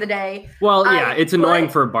away for the day. Well, I yeah, it's annoying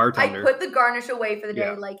put- for a I bartender. put the garnish away for the day.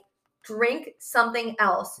 Yeah. Like drink something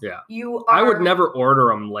else. Yeah. You are I would never order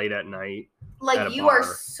them late at night. at like a you are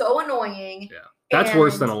bar. so annoying. Yeah. That's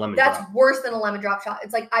worse than a and lemon That's drop. worse than a lemon drop shot.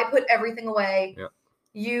 It's like I put everything away. Yeah.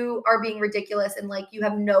 You are being ridiculous and like you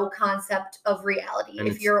have no concept of reality And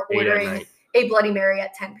if it's you're 8 at ordering night. a Bloody Mary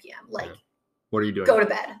at 10 p.m. Like Yeah. What are you doing? go to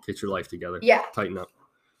bed. Get your life together. Yeah. Tighten up.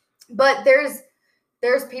 But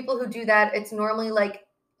there's people who do that. It's normally like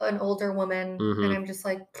an older woman, Mhm. and I'm just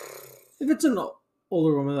like, If it's an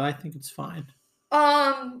older woman, I think it's fine.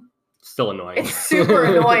 Still annoying. it's super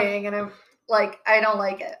annoying, and I'm like, I don't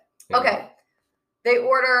like it. Yeah. Okay, they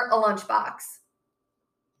order a lunchbox.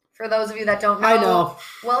 For those of you that don't know, I know.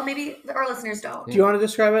 Well, maybe our listeners don't. Do you want to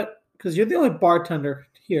describe it? Because you're the only bartender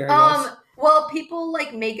here. I guess. Well, people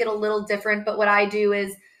like make it a little different, but what I do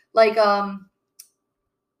is like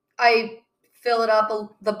I fill it up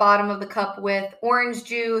the bottom of the cup with orange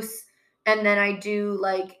juice, and then I do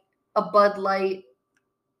like a Bud Light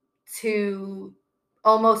to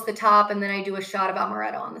almost the top, and then I do a shot of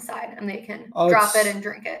amaretto on the side, and they can drop it and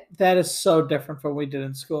drink it. That is so different from what we did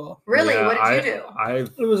in school. Really? Yeah, What did you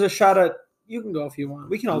do? It was a shot at. You can go if you want.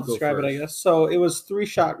 We can all You go describe it, I first. guess. So it was 3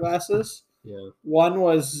 shot glasses. Yeah. One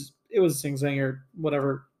was Sing Sing or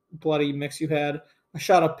whatever bloody mix you had. A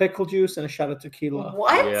shot of pickle juice and a shot of tequila.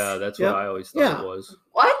 What? Yeah, that's Yep. what I always thought Yeah. it was.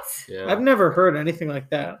 What? Yeah. I've never heard anything like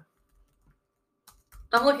that.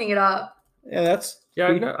 I'm looking it up. Yeah, that's Yeah,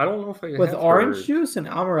 I don't know if I with have orange heard. juice and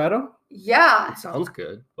amaretto. Yeah. It sounds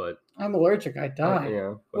good, but I'm allergic. I die.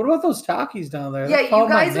 yeah. What about those Takis down there? Yeah, They you call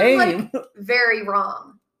my guys are like name. very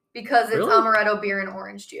wrong because it's Really? amaretto beer and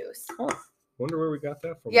orange juice. Wonder where we got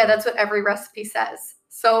that from. Yeah, that's what every recipe says.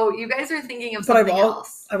 So you guys are thinking of But something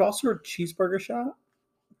else. I've also heard cheeseburger shot,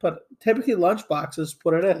 but typically lunchbox is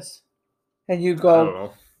what it is. And you I don't go,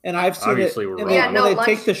 know. and I've seen Obviously, it. we're and wrong. Yeah, when no, they lunch-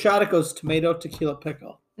 take the shot, it goes tomato, tequila,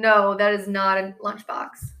 pickle. No, that is not a lunchbox.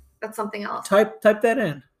 That's something else. Type that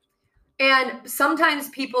in. And sometimes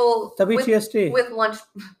people WTSD.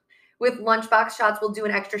 with lunchbox shots will do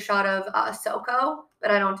an extra shot of SoCo,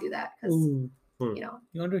 but I don't do that because Ooh. you know.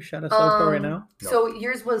 You want to do a shot of SoCo right now? No. So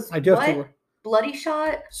yours was I do have what? to. Bloody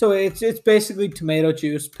shot? So it's basically tomato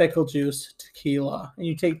juice, pickle juice, tequila, and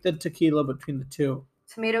you take the tequila between the two.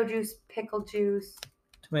 Tomato juice, pickle juice.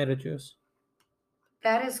 Tomato juice.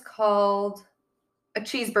 That is called a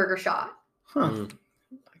cheeseburger shot Huh. Mm.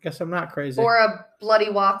 I guess I'm not crazy. or a Bloody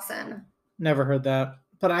Watson, Never heard that.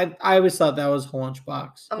 But I always thought that was a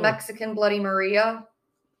lunchbox. a Mexican Bloody Maria.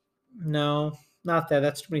 No, not that.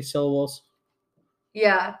 That's too many syllables.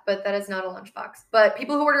 Yeah, but that is not a lunchbox. But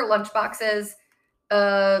people who order lunchboxes,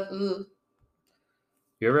 ugh.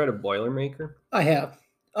 You ever had a Boilermaker? I have.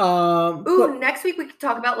 Ooh, But next week we could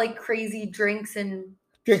talk about like crazy drinks and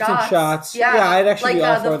drinks and shots. Yeah, I'd actually like be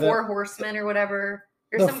all the for Four that. Horsemen or whatever.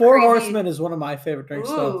 There's The some Four crazy- Horsemen is one of my favorite drinks.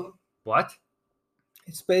 Though. Ooh, What?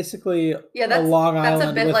 It's basically yeah, a that's Long that's a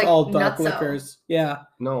Island bit with like all dark nutso. liquors. Yeah.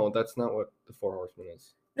 No, that's not what the Four Horsemen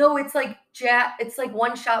is. No, it's like Jack. It's like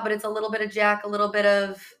one shot, but it's a little bit of Jack, a little bit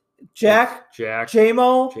of Jack, Jack,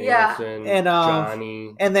 J-Mo, Yeah. Jameson, and,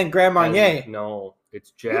 Johnny. and then Grand Marnier. No,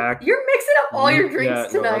 it's Jack. You're mixing up all your Yeah,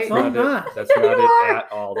 drinks no, tonight. that's No, I'm not not. it. That's Yeah, not you it are.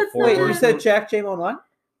 at all. The That's Four not Wait, it. you Horsemen, said Jack, J-Mo, and what?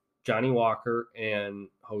 Johnny Walker and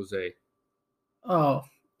Jose. Oh.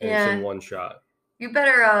 And Yeah. it's in one shot. You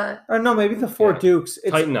better Or no, maybe the Four Yeah. Dukes.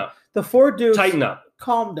 It's Tighten up. the Four Dukes. Tighten up.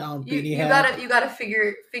 Calm down, you, beanie you hat. gotta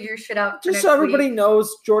figure shit out. For Just next so everybody week.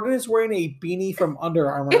 knows, Jordan is wearing a beanie from Under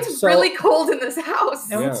Armour. It's so, really cold in this house.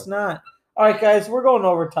 No, Yeah. it's not. All right, guys, we're going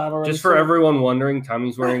overtime already. Just for so- everyone wondering,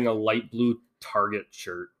 Tommy's wearing a light blue Target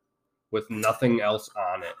shirt with nothing else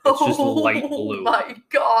on it. It's just light blue. Oh my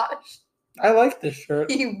gosh, I like this shirt.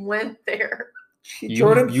 he went there.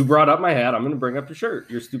 Jordan, You brought up my hat. I'm going to bring up your shirt.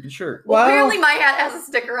 Your stupid shirt. Well, Wow. apparently my hat has a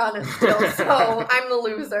sticker on it still, so I'm the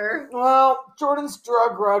loser. well, Jordan's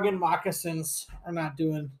drug rug and moccasins are not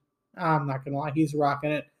doing. I'm not gonna lie, he's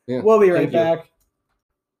rocking it. Yeah, We'll be right thank you. back.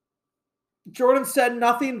 Jordan said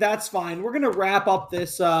nothing. That's fine. We're gonna wrap up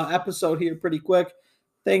this episode here pretty quick.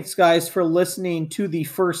 Thanks, guys, for listening to the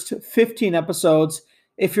first 15 episodes.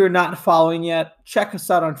 If you're not following yet, check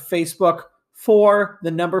us out on Facebook for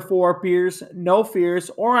the number 4 Beers No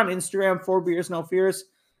Fears, or on Instagram 4 Beers No Fears.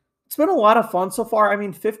 It's been a lot of fun so far. I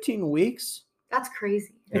mean, 15 weeks. That's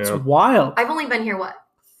crazy. It's Yeah. wild. I've only been here what?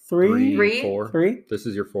 Three. 4. Three? This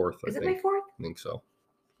is your 4th, I Is it think. my fourth? I think so.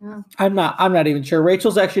 Oh. I'm not even sure.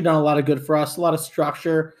 Rachel's actually done a lot of good for us, a lot of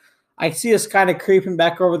structure. I see us kind of creeping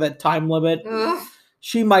back over that time limit. Ugh,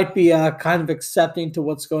 She might be kind of accepting to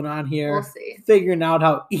what's going on here, we'll see. figuring out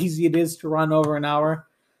how easy it is to run over an hour.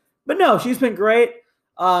 But no, she's been great.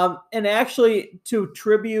 And actually, to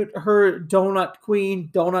tribute her donut queen,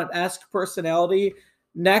 donut-esque personality,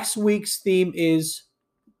 next week's theme is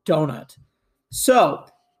donut. So,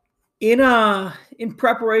 in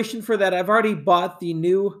preparation for that, I've already bought the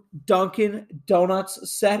new Dunkin'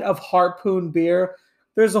 Donuts set of Harpoon beer.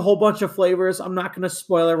 There's a whole bunch of flavors. I'm not going to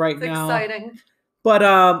spoil it right It's now. exciting. But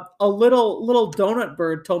a little donut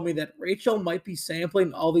bird told me that Rachel might be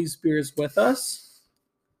sampling all these beers with us.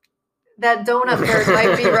 That donut bird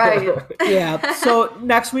might be right. Yeah. So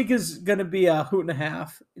next week is going to be a hoot and a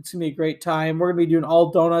half. It's going to be a great time. We're going to be doing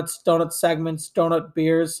all donuts, donut segments, donut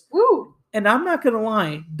beers. Woo! And I'm not going to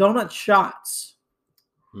lie, donut shots.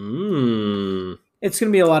 Mmm. It's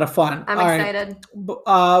going to be a lot of fun. I'm All right. excited.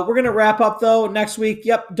 We're going to wrap up, though, next week.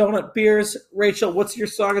 Yep, donut beers. Rachel, what's your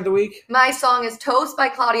song of the week? My song is Toast by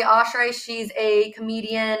Claudia Oshry. She's a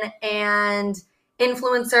comedian and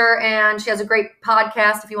influencer, and she has a great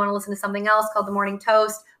podcast if you want to listen to something else called The Morning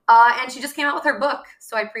Toast. And she just came out with her book,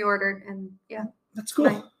 so I pre-ordered, and yeah. That's cool.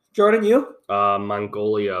 Right. Jordan, you?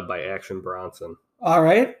 Mongolia by Action Bronson. All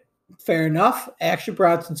right. Fair enough. Action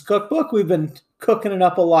Bronson's cookbook. We've been cooking it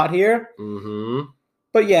up a lot here. Mm-hmm.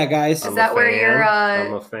 But yeah, guys. Is that where your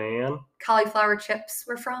I'm a fan. cauliflower chips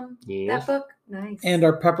were from? Yes. That book? Nice. And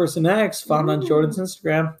our peppers and eggs found on Jordan's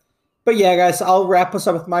Instagram. But yeah, guys, I'll wrap us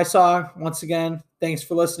up with my song. Once again, thanks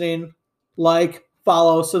for listening. Like,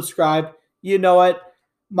 follow, subscribe. You know it.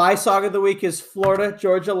 My song of the week is Florida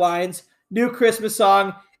Georgia Line's new Christmas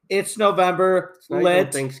song. It's November. It's not even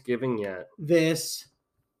Thanksgiving yet. This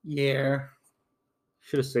year.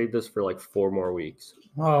 Should have saved this for like 4 more weeks.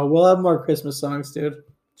 Oh, we'll have more Christmas songs, dude.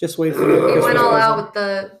 Just wait for it. We went all out with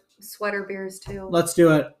the sweater beers, too. Let's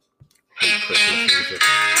do it. Hate Christmas music.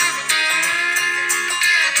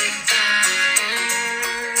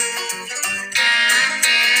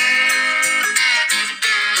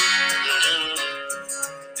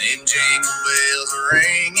 Them jingle bells are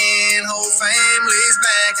ringing, whole family's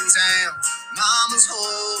back in town. Mama's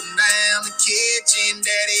holding down the kitchen,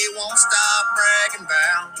 Daddy won't stop bragging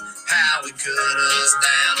about how he cut us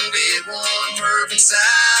down a big one, perfect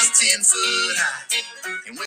size, 10 foot high. And